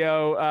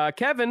Radio.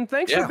 Kevin,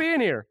 thanks for being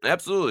here.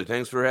 Absolutely.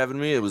 Thanks for having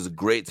me. It was a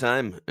great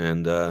time,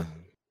 and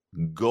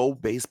go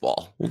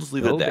baseball. We'll just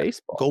leave it at that.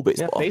 Baseball. Go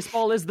baseball. Yeah,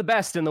 baseball is the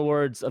best, in the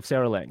words of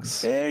Sarah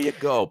Langs. There you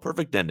go.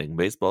 Perfect ending.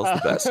 Baseball's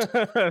the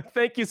best.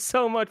 Thank you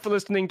so much for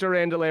listening to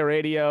Rain Delay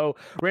Radio.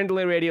 Rain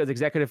Delay Radio is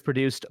executive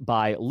produced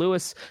by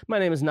Lewis. My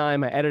name is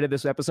Naaim. I edited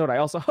this episode. I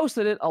also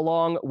hosted it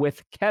along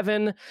with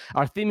Kevin.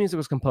 Our theme music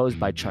was composed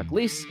by Chuck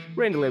Leese.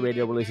 Rain Delay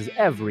Radio releases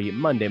every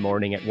Monday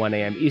morning at 1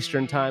 a.m.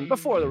 Eastern Time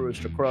before the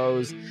rooster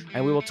crows.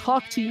 And we will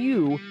talk to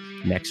you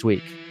next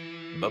week.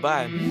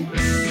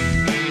 Bye-bye.